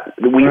that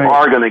we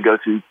are going to go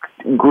through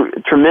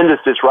tremendous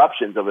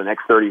disruptions over the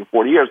next 30 or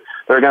 40 years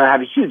that are going to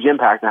have a huge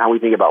impact on how we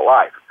think about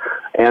life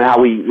and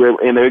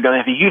and they're going to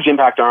have a huge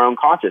impact on our own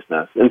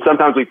consciousness. And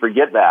sometimes we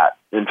forget that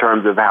in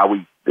terms of how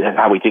we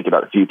think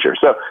about the future.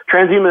 So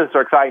transhumanists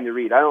are exciting to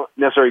read. I don't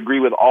necessarily agree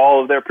with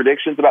all of their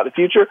predictions about the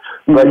future,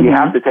 but you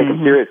have to take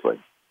them seriously.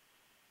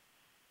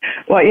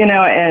 Well,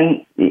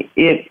 and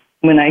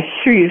when I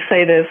hear you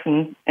say this,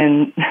 and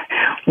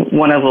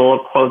one of the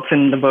little quotes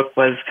in the book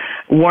was,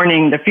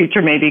 warning, the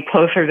future may be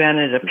closer than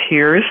it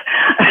appears.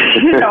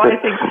 I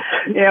think,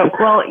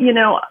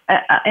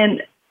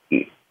 and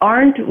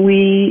aren't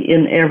we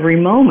in every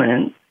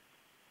moment,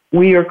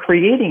 we are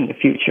creating the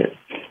future,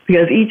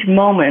 because each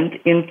moment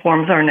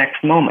informs our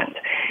next moment.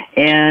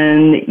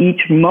 And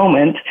each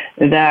moment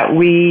that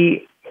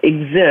we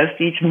exist,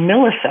 each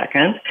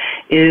millisecond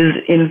is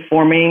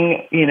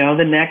informing,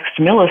 the next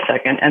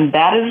millisecond. And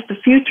that is the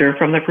future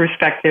from the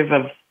perspective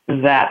of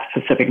that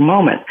specific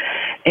moment.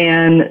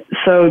 And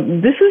so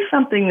this is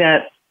something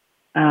that,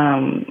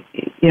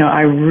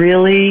 I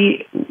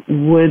really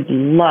would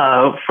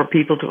love for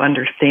people to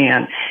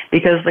understand,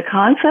 because the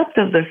concept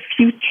of the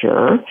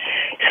future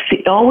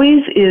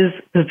always is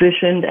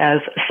positioned as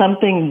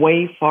something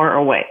way far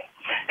away,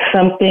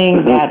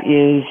 something that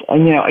is, a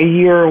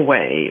year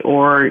away,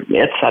 or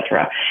et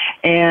cetera.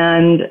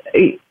 And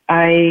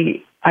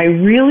I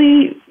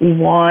really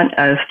want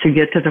us to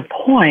get to the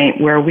point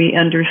where we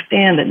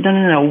understand that,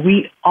 no,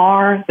 we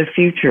are the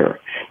future,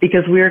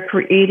 because we are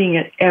creating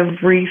it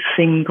every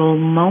single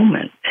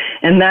moment.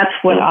 And that's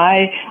what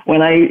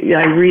when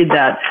I read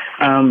that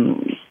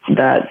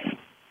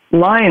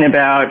line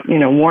about,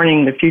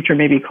 warning, the future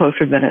may be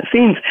closer than it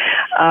seems,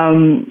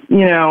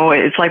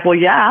 it's like, well,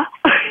 yeah.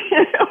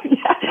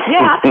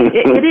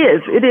 It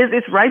is.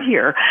 It's right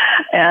here.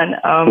 And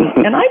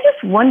I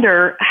just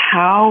wonder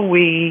how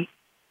we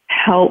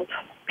help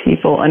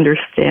people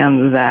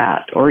understand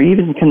that, or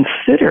even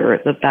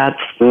consider that that's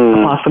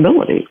a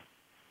possibility.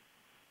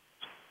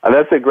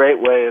 That's a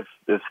great way of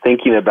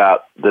thinking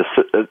about this,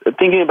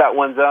 thinking about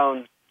one's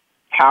own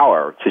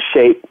power to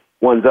shape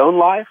one's own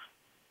life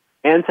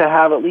and to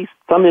have at least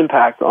some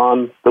impact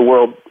on the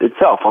world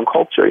itself, on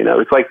culture.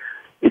 It's like,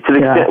 to the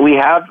extent we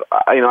have,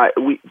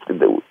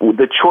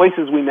 the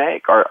choices we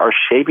make are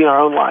shaping our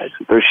own lives.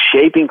 They're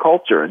shaping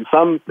culture in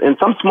some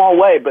small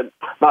way, but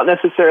not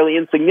necessarily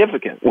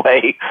insignificant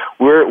way.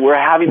 We're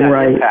having that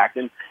impact,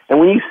 and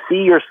when you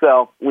see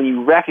yourself, when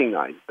you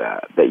recognize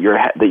that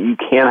you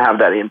can have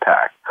that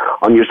impact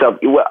on yourself,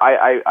 what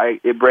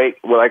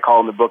I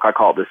call in the book, I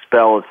call it the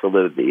spell of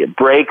solidity. It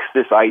breaks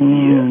this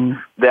idea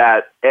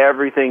that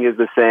everything is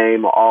the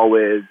same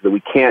always, that we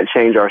can't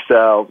change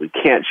ourselves, we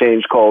can't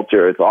change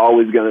culture, it's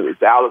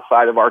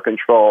outside of our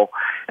control,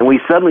 and we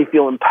suddenly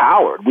feel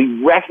empowered.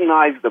 We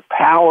recognize the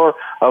power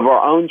of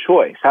our own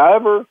choice.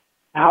 However,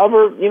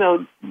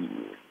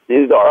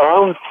 is our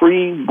own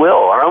free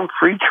will, our own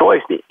free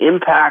choice to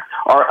impact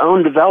our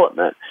own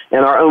development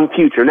and our own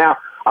future. Now,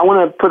 I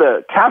want to put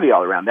a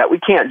caveat around that. We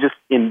can't just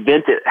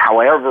invent it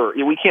however.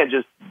 We can't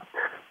just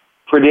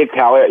predict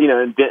how,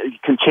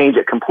 can change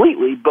it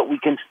completely, but we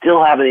can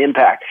still have an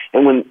impact.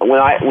 And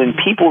when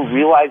people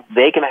realize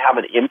they can have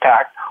an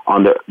impact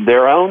on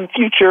their own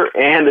future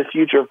and the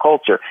future of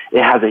culture,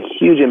 it has a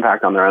huge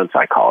impact on their own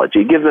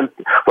psychology. It gives them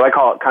what I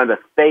call kind of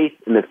faith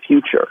in the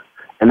future.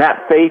 And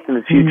that faith in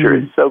the future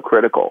is so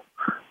critical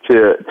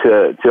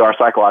to our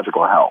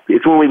psychological health.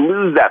 It's when we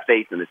lose that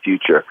faith in the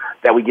future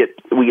that we get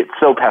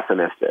so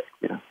pessimistic.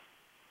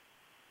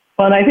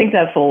 Well, and I think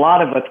that's a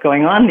lot of what's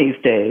going on these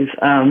days,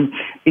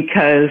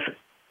 because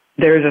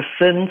there's a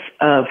sense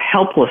of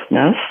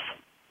helplessness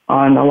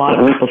on a lot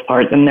of people's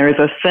parts, and there's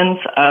a sense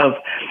of,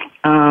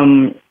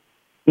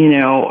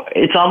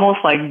 it's almost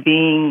like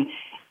being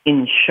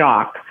in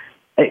shock.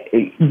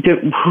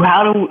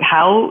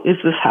 How is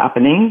this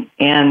happening?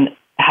 And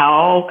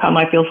how come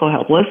I feel so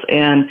helpless?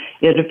 And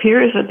it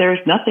appears that there's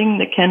nothing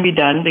that can be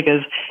done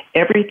because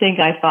everything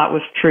I thought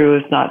was true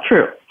is not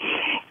true.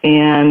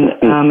 And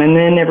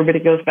then everybody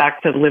goes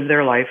back to live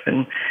their life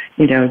and,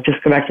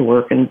 just go back to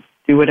work and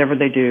do whatever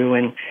they do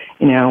and,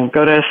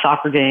 go to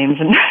soccer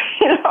games. And,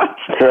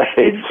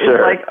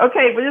 it's like,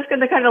 okay, we're just going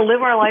to kind of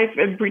live our life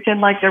and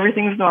pretend like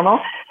everything's normal.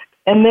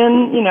 And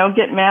then,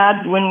 get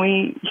mad when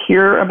we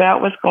hear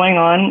about what's going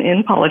on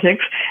in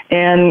politics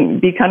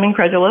and become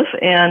incredulous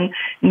and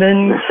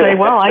then say,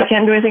 well, I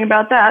can't do anything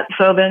about that.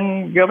 So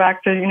then go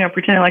back to,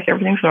 pretending like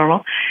everything's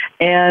normal.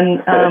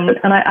 And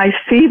I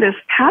see this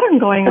pattern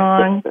going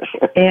on,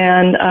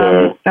 and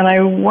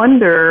I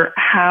wonder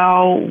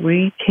how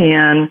we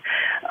can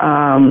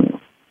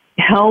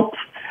help.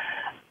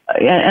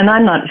 And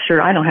I'm not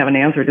sure, I don't have an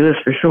answer to this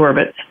for sure,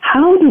 but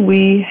how do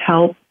we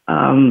help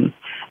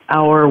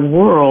our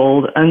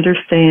world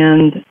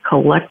understand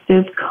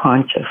collective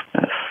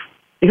consciousness?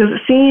 Because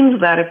it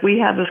seems that if we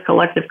have this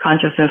collective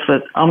consciousness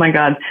that, oh my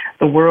God,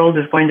 the world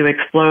is going to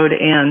explode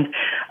and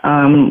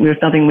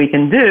there's nothing we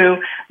can do,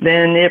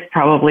 then it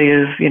probably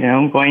is,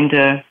 going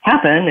to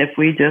happen if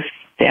we just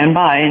stand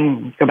by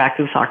and go back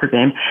to the soccer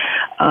game.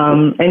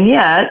 And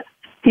yet,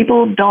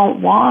 people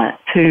don't want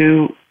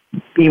to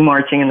be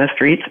marching in the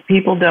streets.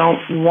 People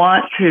don't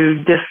want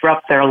to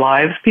disrupt their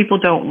lives. People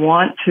don't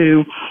want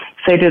to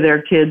say to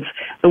their kids,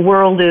 the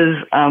world is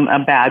a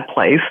bad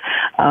place.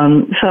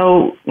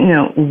 So,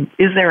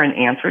 is there an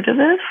answer to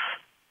this?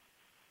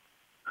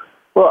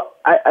 Well,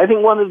 I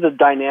think one of the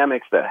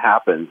dynamics that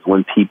happens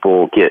when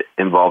people get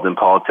involved in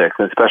politics,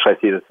 and especially I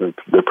see this in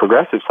the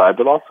progressive side,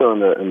 but also on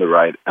the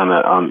right,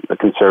 on the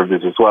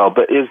conservatives as well,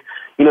 but is,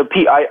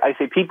 I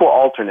say people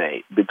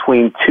alternate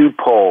between two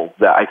poles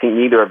that I think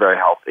neither are very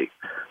healthy.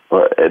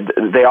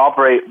 They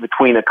operate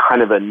between a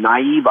kind of a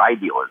naive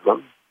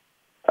idealism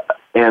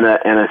and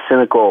a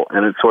cynical,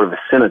 and it's sort of a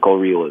cynical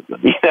realism.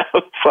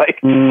 It's like,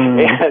 and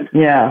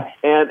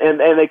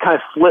they kind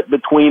of flip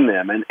between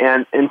them,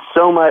 and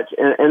so much,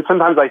 and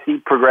sometimes I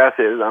see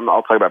progressives.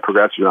 I'll talk about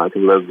progressives now. I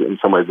think those, in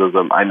some ways,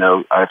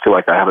 I feel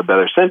like I have a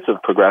better sense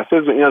of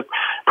progressives.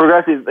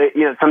 Progressives,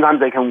 sometimes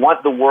they can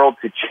want the world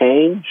to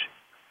change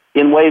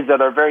in ways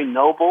that are very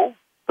noble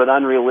but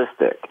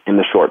unrealistic in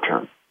the short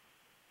term.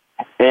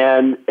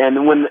 And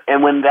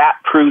when that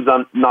proves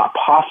not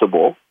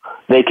possible,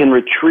 they can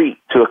retreat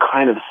to a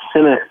kind of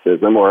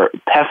cynicism or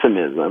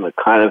pessimism, a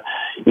kind of,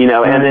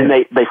 and then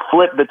they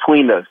flip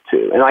between those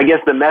two. And I guess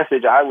the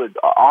message I would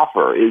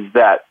offer is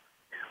that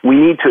we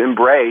need to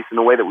embrace, in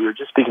a way that we were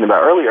just speaking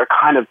about earlier,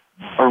 kind of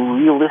a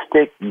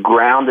realistic,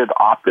 grounded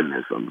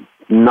optimism,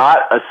 not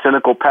a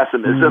cynical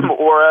pessimism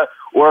or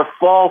a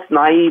false,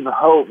 naive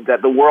hope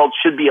that the world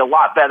should be a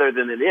lot better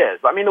than it is.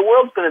 I mean, the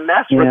world's been a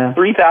mess for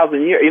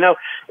 3,000 years.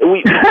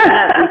 We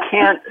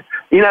can't,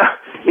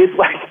 it's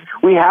like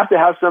we have to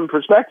have some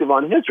perspective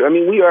on history. I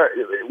mean,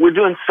 we're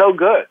doing so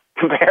good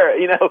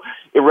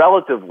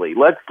relatively.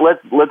 Let's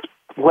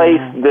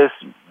place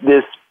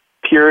this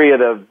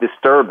period of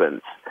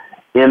disturbance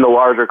in the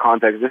larger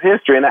context of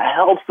history, and that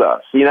helps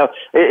us.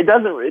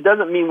 It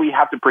doesn't mean we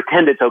have to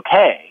pretend it's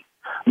okay,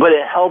 but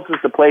it helps us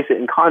to place it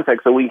in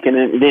context so we can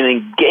then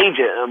engage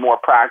it in a more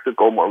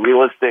practical, more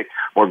realistic,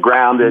 more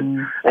grounded,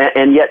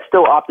 and yet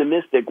still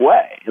optimistic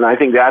way. And I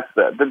think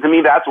to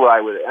me, that's what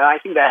I would, and I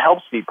think that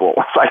helps people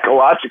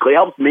psychologically,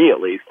 helps me at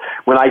least,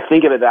 when I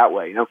think of it that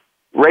way.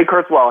 Ray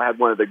Kurzweil had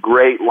one of the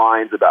great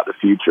lines about the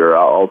future.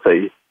 I'll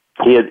say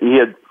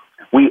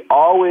we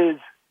always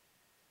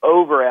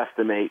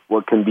overestimate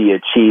what can be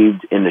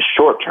achieved in the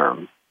short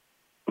term,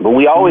 but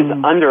we always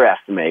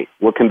underestimate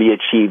what can be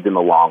achieved in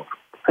the long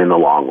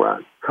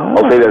run.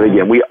 I'll say that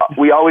again. We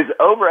always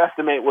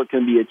overestimate what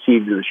can be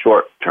achieved in the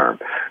short term,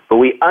 but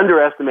we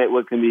underestimate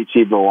what can be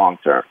achieved in the long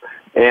term.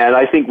 And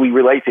I think we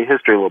relate to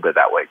history a little bit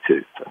that way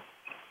too. So.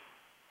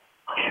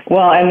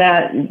 Well, and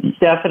that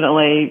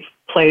definitely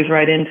plays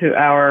right into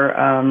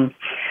our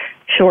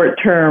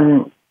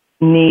short-term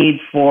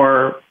need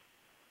for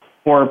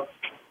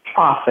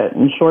profit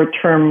and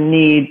short-term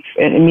need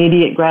and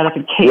immediate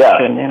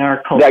gratification in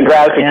our culture. That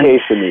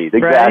gratification need,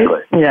 exactly.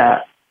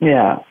 Right?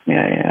 Yeah.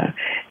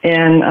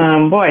 And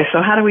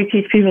so how do we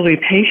teach people to be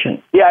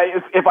patient? Yeah,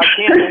 if I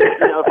can't,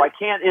 if I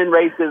can't end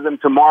racism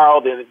tomorrow,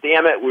 then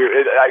damn it,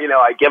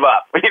 I give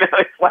up.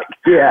 It's like,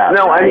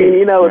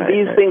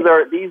 these things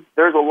are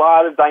There's a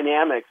lot of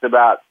dynamics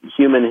about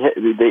humans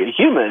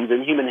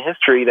and human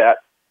history that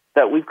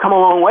we've come a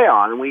long way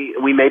on, and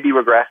we may be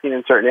regressing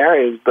in certain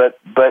areas, but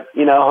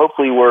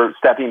hopefully we're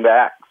stepping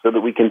back so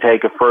that we can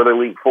take a further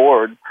leap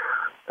forward,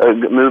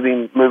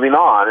 moving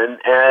on,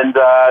 and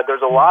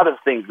there's a lot of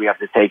things we have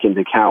to take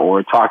into account when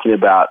we're talking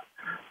about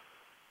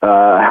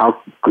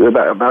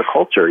about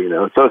culture.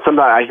 So sometimes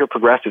I hear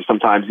progressives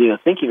sometimes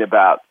thinking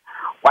about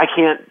why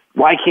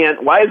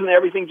isn't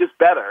everything just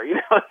better?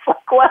 It's like,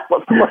 well,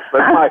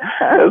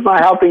 that's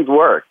not how things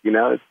work.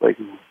 It's like.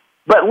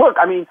 But look,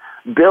 I mean,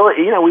 Bill,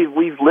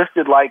 we've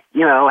lifted 500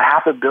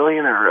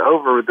 million or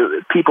over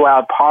the people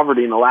out of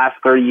poverty in the last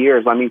 30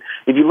 years. I mean,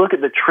 if you look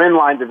at the trend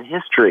lines of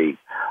history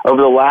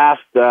over the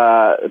last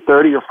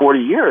 30 or 40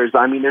 years,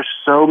 I mean, there's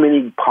so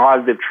many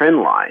positive trend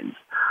lines.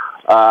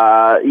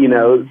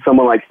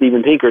 Someone like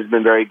Steven Pinker has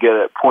been very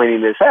good at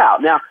pointing this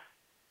out. Now,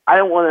 we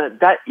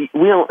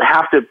don't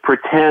have to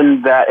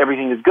pretend that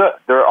everything is good.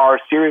 There are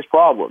serious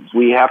problems.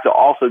 We have to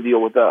also deal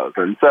with those.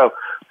 And so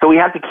we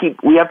have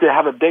to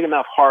have a big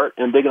enough heart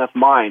and big enough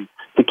mind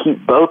to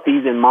keep both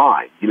these in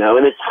mind,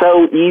 and it's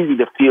so easy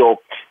to feel,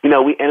 we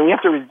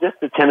have to resist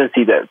the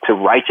tendency to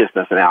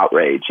righteousness and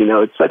outrage.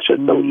 It's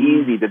so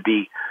easy to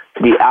be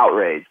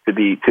outraged,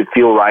 to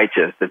feel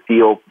righteous, to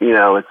feel,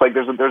 it's like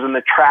there's an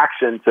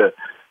attraction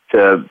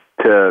to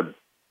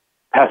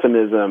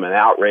pessimism and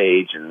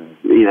outrage and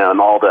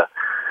all the,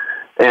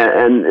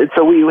 and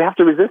so we have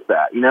to resist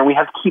that. We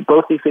have to keep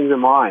both these things in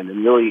mind,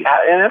 and really,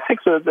 and it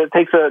takes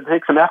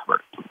some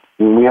effort.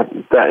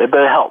 But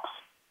it helps.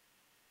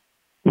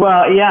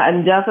 Well, yeah,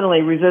 and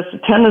definitely resist the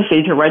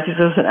tendency to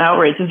righteousness and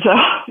outrage. And so,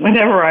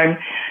 whenever I'm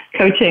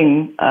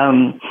coaching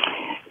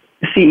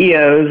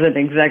CEOs and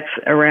execs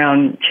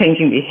around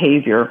changing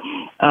behavior,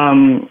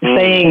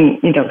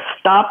 saying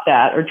stop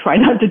that or try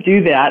not to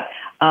do that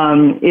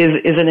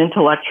is an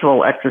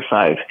intellectual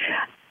exercise.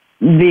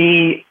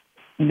 The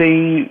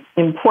the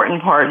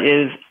important part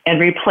is, and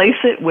replace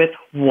it with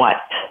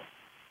what?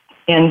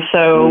 And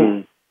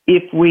so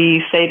if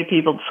we say to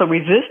people, so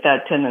resist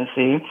that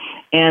tendency,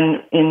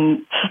 and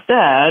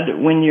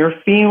instead, when you're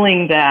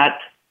feeling that,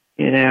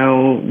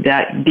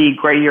 that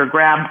you're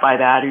grabbed by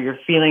that, or you're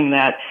feeling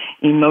that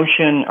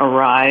emotion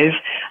arise,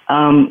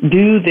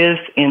 do this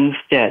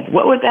instead.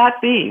 What would that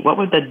be? What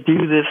would the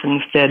do this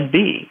instead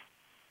be?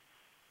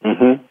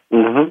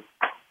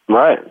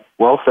 Right.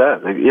 Well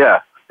said.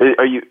 Yeah.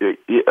 Are you?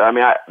 I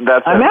mean,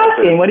 I'm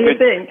asking. What do you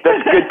think?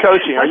 That's good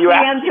coaching. Are you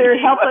asking? Answer.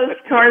 Help us,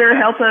 Carter.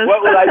 Help us.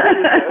 What would I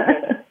do?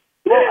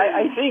 Well,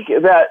 I think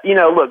that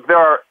look, there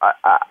are.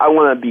 I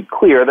want to be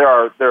clear. There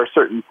are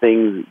certain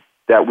things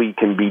that we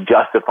can be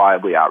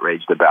justifiably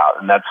outraged about,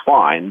 and that's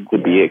fine to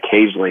be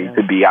occasionally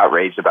to be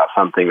outraged about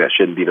something that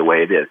shouldn't be the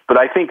way it is. But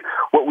I think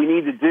what we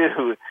need to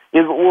do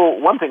is,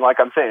 one thing, like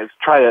I'm saying, is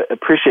try to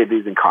appreciate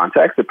these in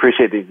context,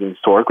 appreciate these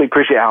historically,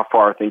 appreciate how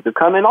far things have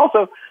come, and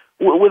also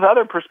with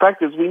other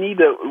perspectives, we need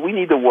to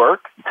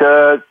work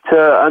to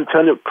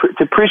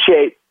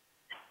appreciate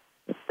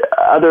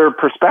other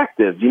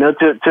perspectives,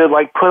 to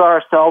like put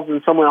ourselves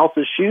in someone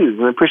else's shoes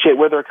and appreciate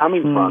where they're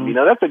coming from.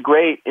 That's a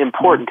great,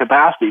 important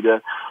capacity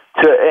to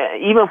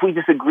even if we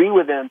disagree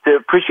with them, to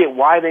appreciate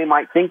why they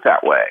might think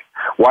that way,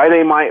 why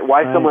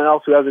someone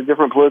else who has a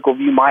different political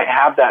view might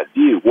have that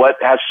view, what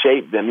has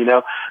shaped them.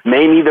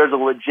 Maybe there's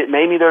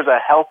a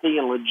healthy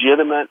and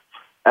legitimate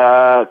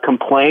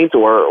complaint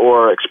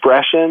or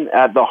expression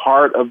at the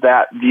heart of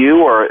that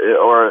view,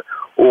 or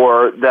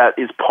that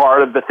is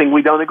part of the thing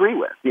we don't agree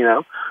with.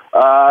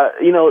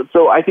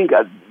 So I think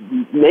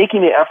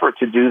making the effort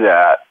to do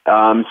that,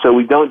 so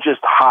we don't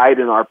just hide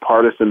in our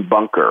partisan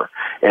bunker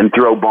and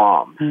throw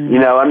bombs.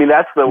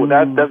 That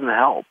doesn't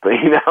help.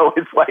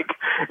 It's like,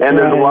 and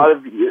there's a lot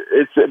of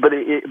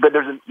but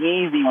there's an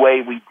easy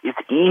way.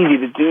 It's easy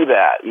to do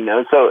that.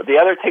 So the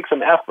other takes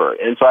some effort,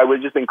 and so I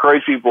would just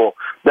encourage people.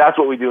 That's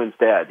what we do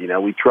instead.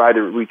 We try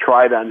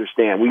to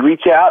understand. We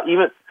reach out.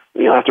 Even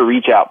you don't have to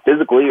reach out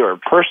physically or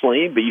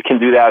personally, but you can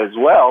do that as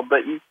well.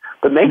 But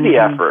make the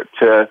effort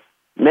to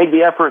make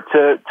the effort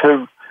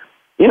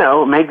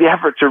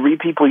to read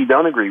people you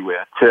don't agree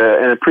with,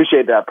 and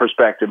appreciate that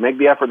perspective. Make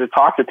the effort to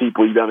talk to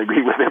people you don't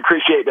agree with and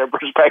appreciate their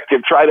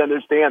perspective. Try to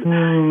understand.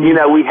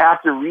 We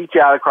have to reach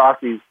out across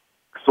these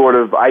sort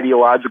of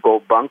ideological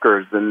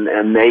bunkers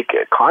and make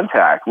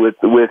contact with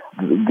the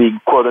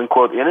quote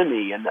unquote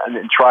enemy and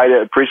try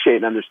to appreciate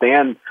and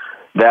understand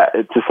that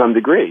to some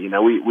degree.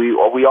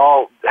 We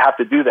all have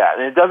to do that.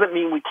 And it doesn't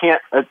mean we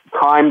can't at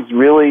times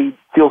really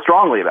feel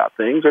strongly about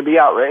things or be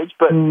outraged,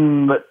 but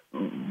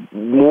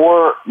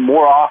more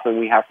often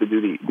we have to do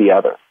the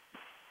other.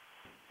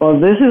 Well,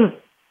 this is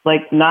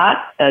like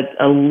not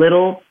a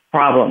little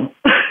problem.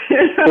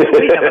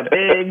 We have a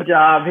big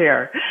job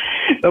here.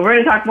 But we're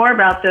going to talk more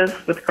about this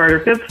with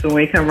Carter Phipps when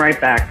we come right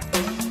back.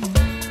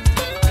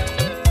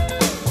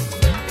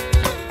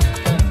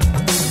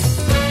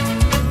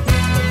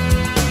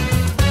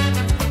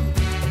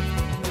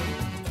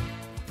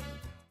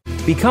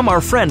 Become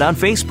our friend on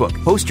Facebook.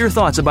 Post your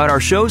thoughts about our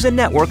shows and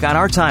network on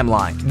our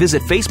timeline.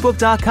 Visit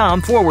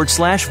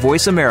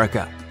facebook.com/Voice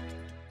America.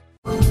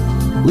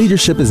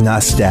 Leadership is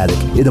not static.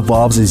 It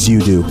evolves as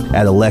you do.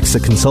 At Alexa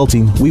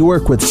Consulting, we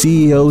work with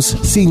CEOs,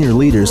 senior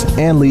leaders,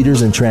 and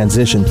leaders in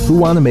transition who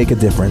want to make a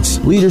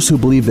difference. Leaders who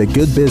believe that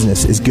good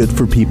business is good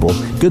for people,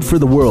 good for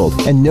the world,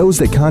 and knows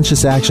that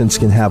conscious actions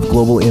can have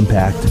global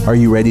impact. Are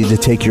you ready to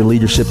take your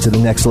leadership to the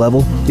next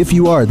level? If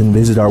you are, then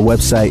visit our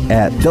website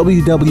at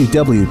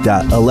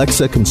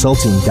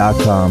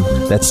www.alexaconsulting.com.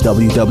 That's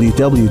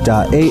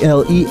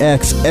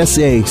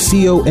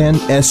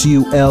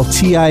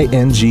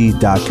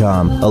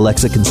www.alexaconsulting.com.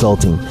 Alexa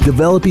Consulting,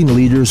 developing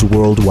leaders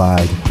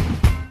worldwide.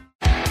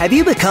 Have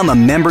you become a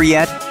member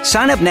yet?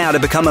 Sign up now to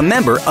become a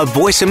member of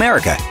Voice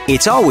America.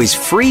 It's always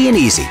free and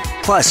easy.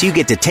 Plus, you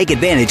get to take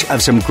advantage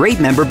of some great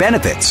member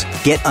benefits.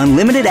 Get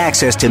unlimited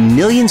access to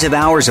millions of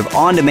hours of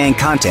on-demand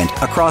content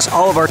across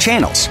all of our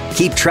channels.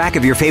 Keep track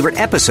of your favorite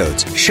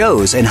episodes,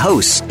 shows, and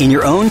hosts in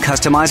your own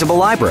customizable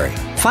library.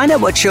 Find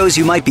out what shows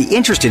you might be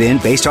interested in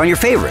based on your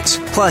favorites.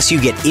 Plus, you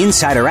get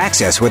insider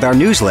access with our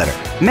newsletter.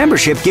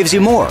 Membership gives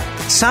you more.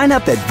 Sign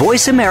up at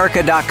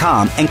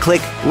voiceamerica.com and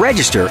click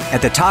register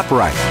at the top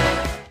right.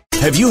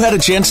 Have you had a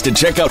chance to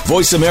check out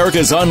Voice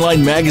America's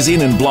online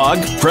magazine and blog,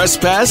 Press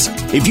Pass?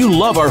 If you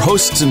love our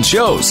hosts and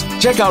shows,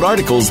 check out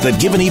articles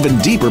that give an even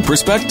deeper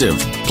perspective.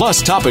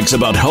 Plus topics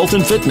about health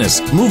and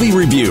fitness, movie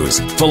reviews,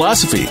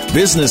 philosophy,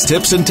 business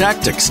tips and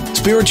tactics,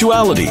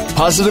 spirituality,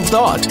 positive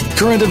thought,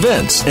 current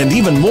events, and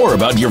even more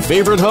about your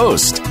favorite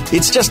host.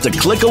 It's just a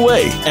click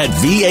away at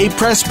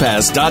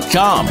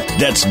vapresspass.com.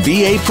 That's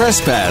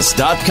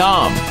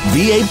vapresspass.com.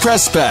 VA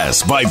Press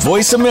Pass by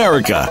Voice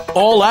America.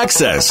 All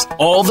access,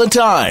 all the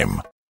time.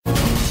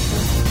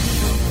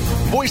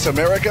 Voice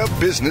America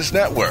Business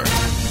Network,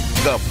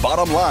 the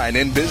bottom line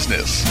in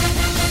business.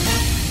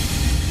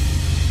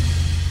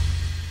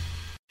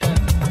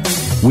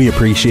 We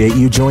appreciate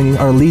you joining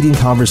our leading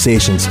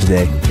conversations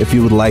today. If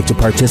you would like to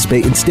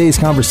participate in today's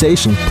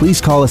conversation, please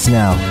call us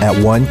now at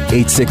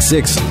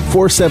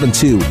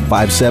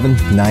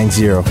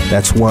 1-866-472-5790.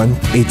 That's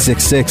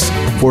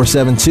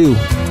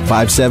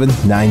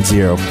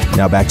 1-866-472-5790.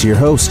 Now back to your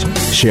host,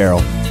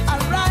 Cheryl.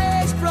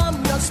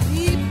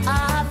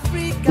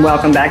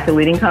 Welcome back to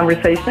Leading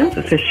Conversations.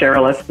 This is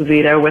Cheryl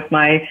Esposito with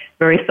my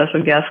very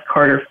special guest,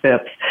 Carter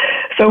Phipps.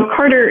 So,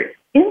 Carter,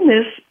 in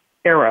this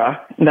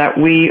era that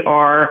we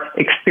are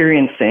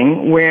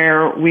experiencing,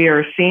 where we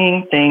are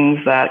seeing things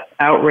that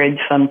outrage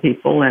some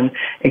people and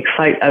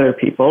excite other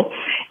people,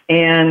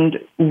 and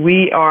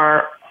we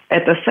are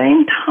at the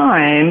same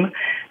time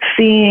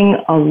seeing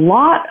a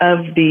lot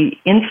of the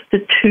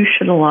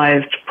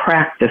institutionalized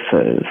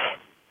practices,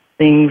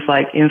 things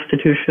like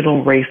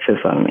institutional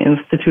racism,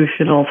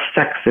 institutional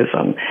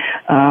sexism,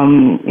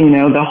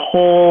 the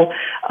whole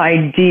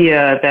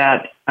idea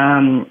that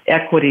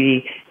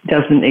equity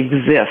doesn't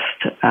exist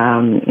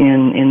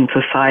in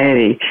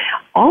society.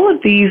 All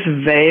of these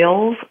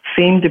veils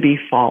seem to be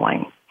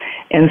falling.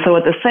 And so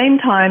at the same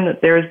time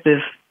that there's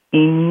this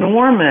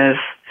enormous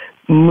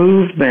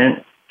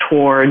movement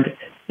toward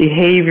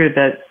behavior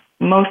that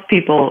most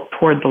people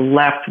toward the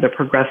left, the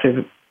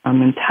progressive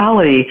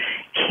mentality,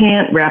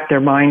 can't wrap their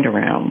mind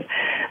around,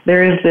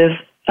 there is this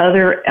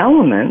other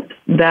element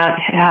that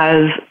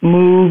has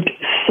moved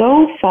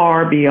so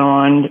far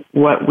beyond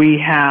what we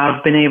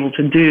have been able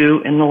to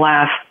do in the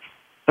last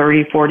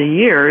 30, 40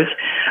 years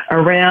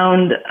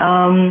around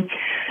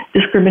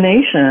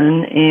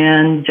discrimination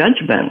and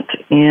judgment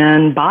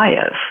and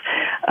bias.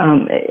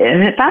 And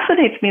it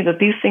fascinates me that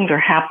these things are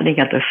happening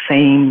at the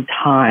same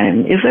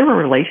time. Is there a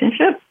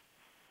relationship?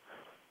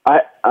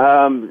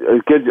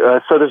 Good.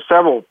 So there's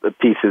several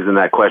pieces in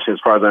that question as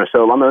far as I know.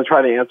 So I'm going to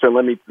try to answer.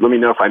 Let me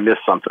know if I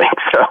missed something.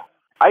 So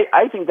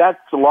I think that's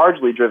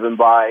largely driven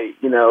by,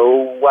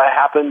 what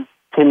happened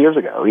 10 years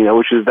ago,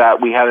 which is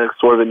that we had a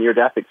sort of a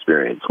near-death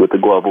experience with the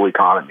global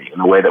economy in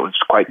a way that was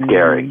quite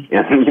scary.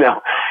 And,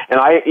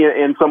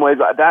 in some ways,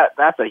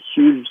 that's a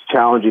huge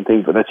challenging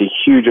thing, but that's a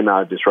huge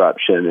amount of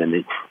disruption and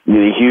a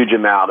huge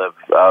amount of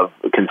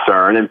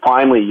concern. And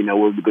finally,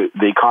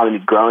 the economy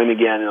is growing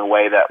again in a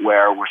way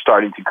where we're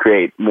starting to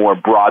create more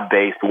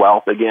broad-based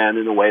wealth again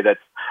in a way that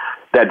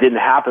didn't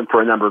happen for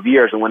a number of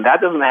years. And when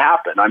that doesn't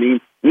happen, I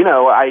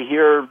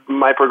hear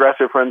my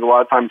progressive friends a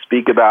lot of times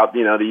speak about,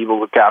 the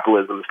evils of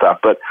capitalism and stuff.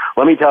 But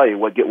let me tell you,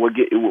 when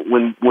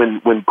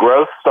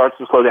growth starts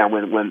to slow down,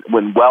 when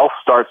wealth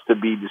starts to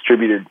be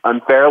distributed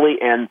unfairly,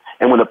 and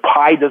when the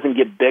pie doesn't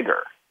get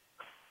bigger,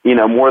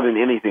 more than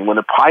anything, when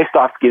the pie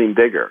stops getting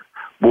bigger,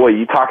 boy,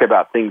 you talk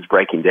about things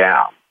breaking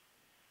down.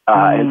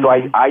 And so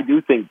I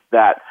do think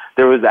that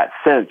there was that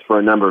sense for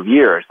a number of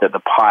years that the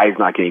pie is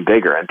not getting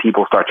bigger, and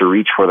people start to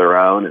reach for their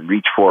own and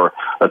reach for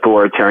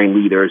authoritarian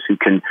leaders who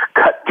can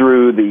cut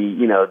through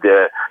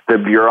the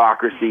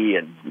bureaucracy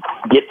and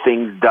get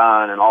things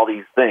done and all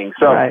these things.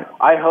 So right.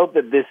 I hope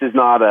that this is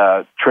not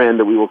a trend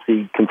that we will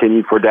see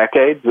continue for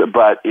decades,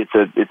 but it's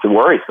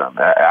worrisome,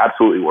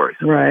 absolutely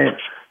worrisome. Right.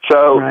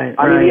 So right.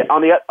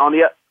 On the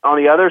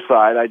other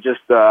side, I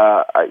just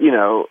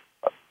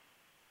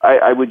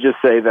I would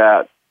just say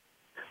that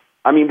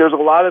there's a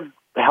lot of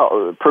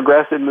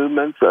progressive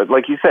movements,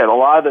 like you said, a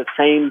lot of the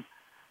same,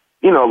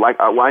 like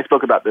when I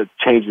spoke about the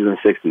changes in the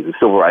 60s, the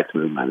civil rights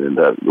movement and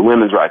the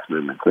women's rights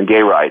movements and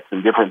gay rights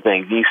and different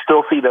things, you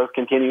still see those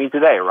continuing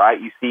today, right?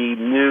 You see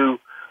new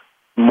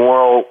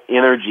moral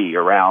energy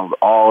around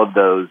all of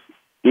those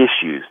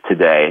issues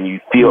today, and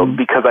you feel,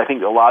 because I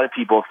think a lot of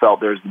people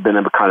felt there's been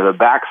a kind of a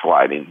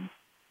backsliding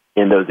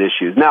in those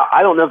issues. Now,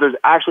 I don't know if there's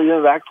actually a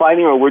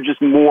backsliding, or we're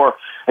just more,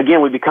 again,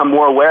 we become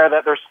more aware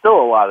that there's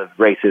still a lot of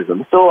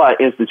racism, still a lot of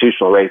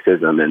institutional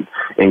racism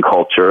in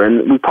culture,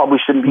 and we probably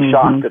shouldn't be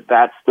shocked that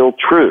that's still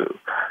true.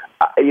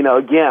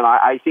 Again,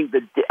 I think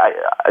that,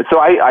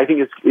 I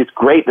think it's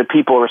great that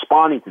people are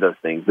responding to those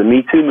things. The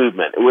Me Too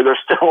movement, where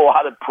there's still a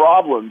lot of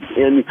problems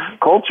in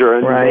culture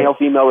and right.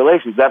 male-female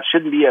relations. That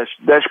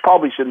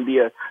probably shouldn't be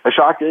a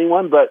shock to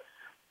anyone. But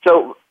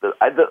so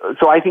I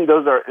think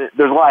there's a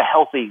lot of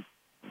healthy.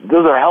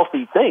 Those are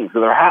healthy things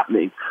that are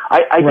happening.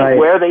 I think right.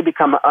 where they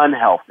become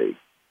unhealthy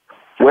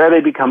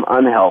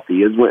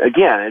is when,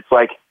 again, it's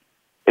like,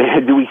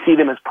 do we see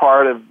them as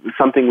part of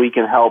something we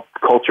can help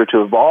culture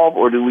to evolve,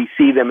 or do we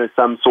see them as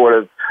some sort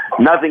of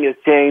nothing has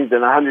changed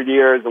in 100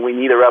 years and we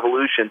need a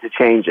revolution to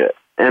change it?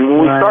 And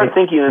when we start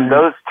thinking in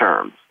those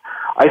terms,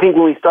 I think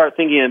when we start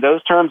thinking in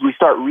those terms, we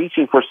start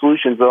reaching for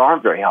solutions that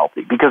aren't very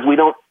healthy, because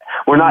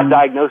we're not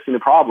diagnosing the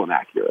problem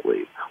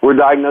accurately. We're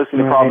diagnosing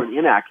the problem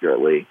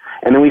inaccurately,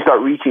 and then we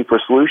start reaching for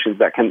solutions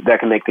that can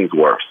make things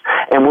worse.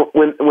 And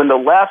when the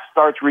left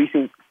starts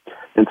reaching,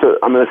 and so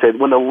I'm going to say,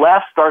 when the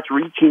left starts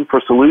reaching for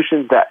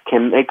solutions that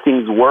can make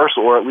things worse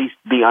or at least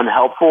be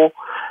unhelpful,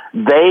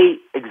 they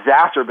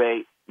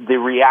exacerbate the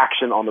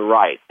reaction on the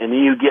right, and then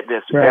you get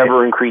this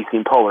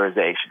ever-increasing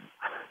polarization.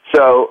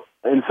 So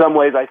in some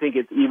ways, I think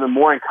it's even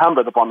more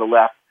incumbent upon the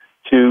left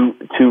to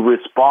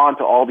respond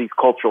to all these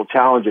cultural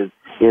challenges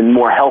in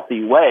more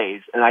healthy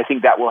ways, and I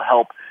think that will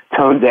help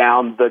tone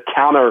down the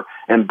counter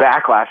and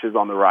backlashes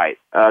on the right.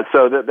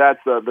 So that's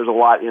there's a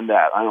lot in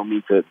that. I don't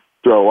mean to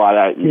throw a lot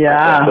at you.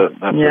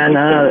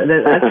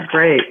 That's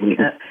great.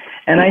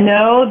 And I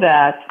know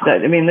that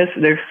I mean,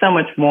 there's so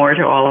much more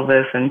to all of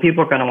this, and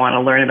people are going to want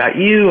to learn about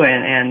you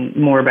and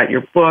more about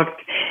your book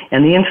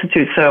and the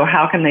Institute. So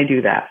how can they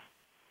do that?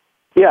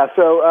 Yeah,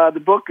 so the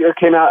book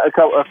came out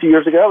a few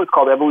years ago. It's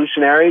called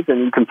Evolutionaries,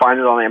 and you can find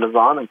it on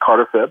Amazon and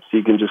Carter Phipps.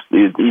 You can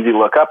it's easy to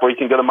look up, or you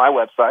can go to my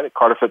website at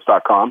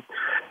carterphipps.com.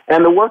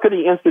 And the work of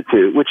the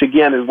Institute, which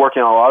again is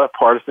working on a lot of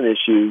partisan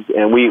issues,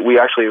 and we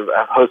actually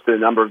have hosted a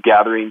number of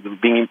gatherings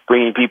of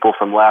bringing people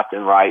from left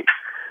and right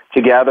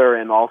together,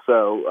 and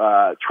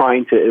also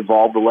trying to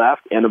evolve the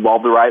left and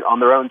evolve the right on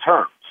their own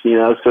terms.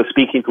 So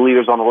speaking to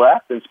leaders on the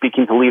left and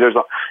speaking to leaders,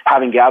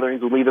 having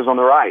gatherings with leaders on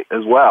the right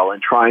as well,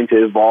 and trying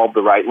to evolve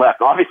the right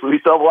left. Obviously, we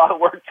still have a lot of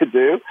work to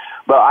do,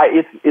 but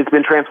it's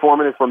been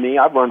transformative for me.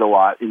 I've learned a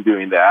lot in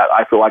doing that.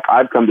 I feel like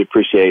I've come to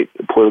appreciate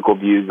political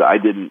views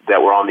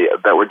that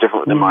were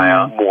different than my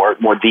own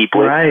more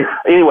deeply. Right.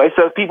 Anyway,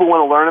 so if people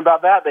want to learn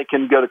about that, they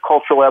can go to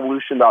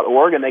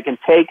culturalevolution.org, and they can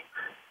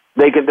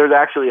there's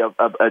actually a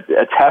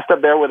test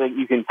up there where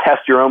you can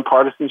test your own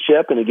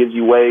partisanship, and it gives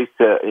you ways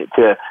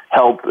to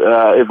help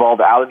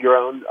evolve out of your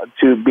own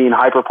to being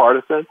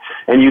hyper-partisan.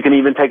 And you can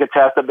even take a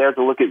test up there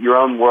to look at your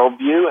own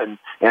worldview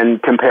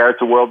and compare it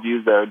to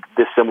worldviews that are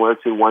dissimilar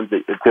to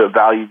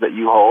values that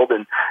you hold.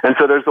 And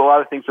so there's a lot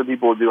of things for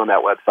people to do on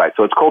that website.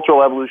 So it's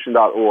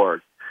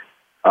culturalevolution.org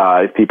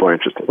if people are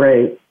interested.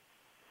 Great.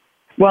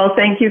 Well,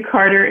 thank you,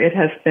 Carter. It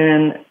has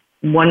been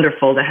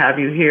wonderful to have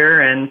you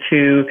here and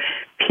to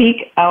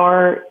pique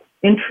our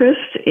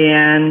interest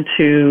and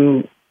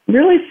to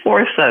really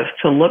force us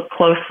to look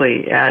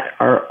closely at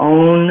our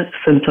own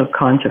sense of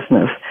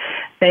consciousness.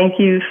 Thank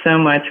you so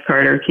much,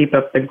 Carter. Keep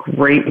up the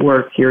great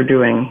work you're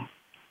doing.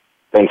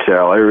 Thanks,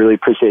 Cheryl. I really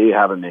appreciate you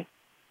having me.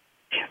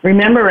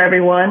 Remember,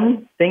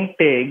 everyone, think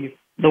big.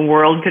 The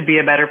world could be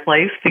a better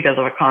place because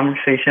of a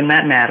conversation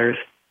that matters.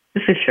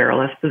 This is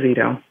Cheryl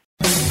Esposito.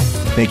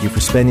 Thank you for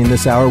spending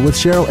this hour with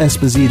Cheryl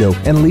Esposito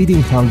and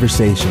Leading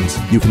Conversations.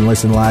 You can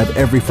listen live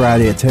every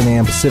Friday at 10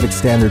 a.m. Pacific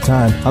Standard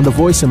Time on the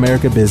Voice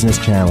America Business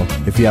Channel.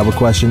 If you have a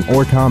question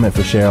or comment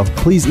for Cheryl,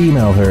 please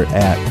email her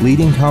at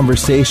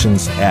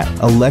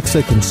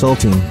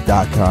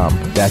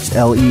leadingconversations@alexaconsulting.com. That's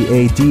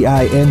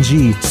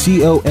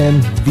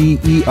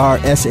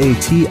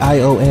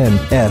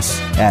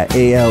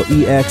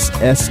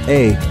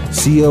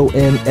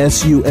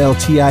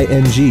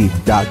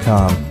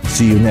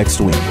See you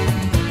next week.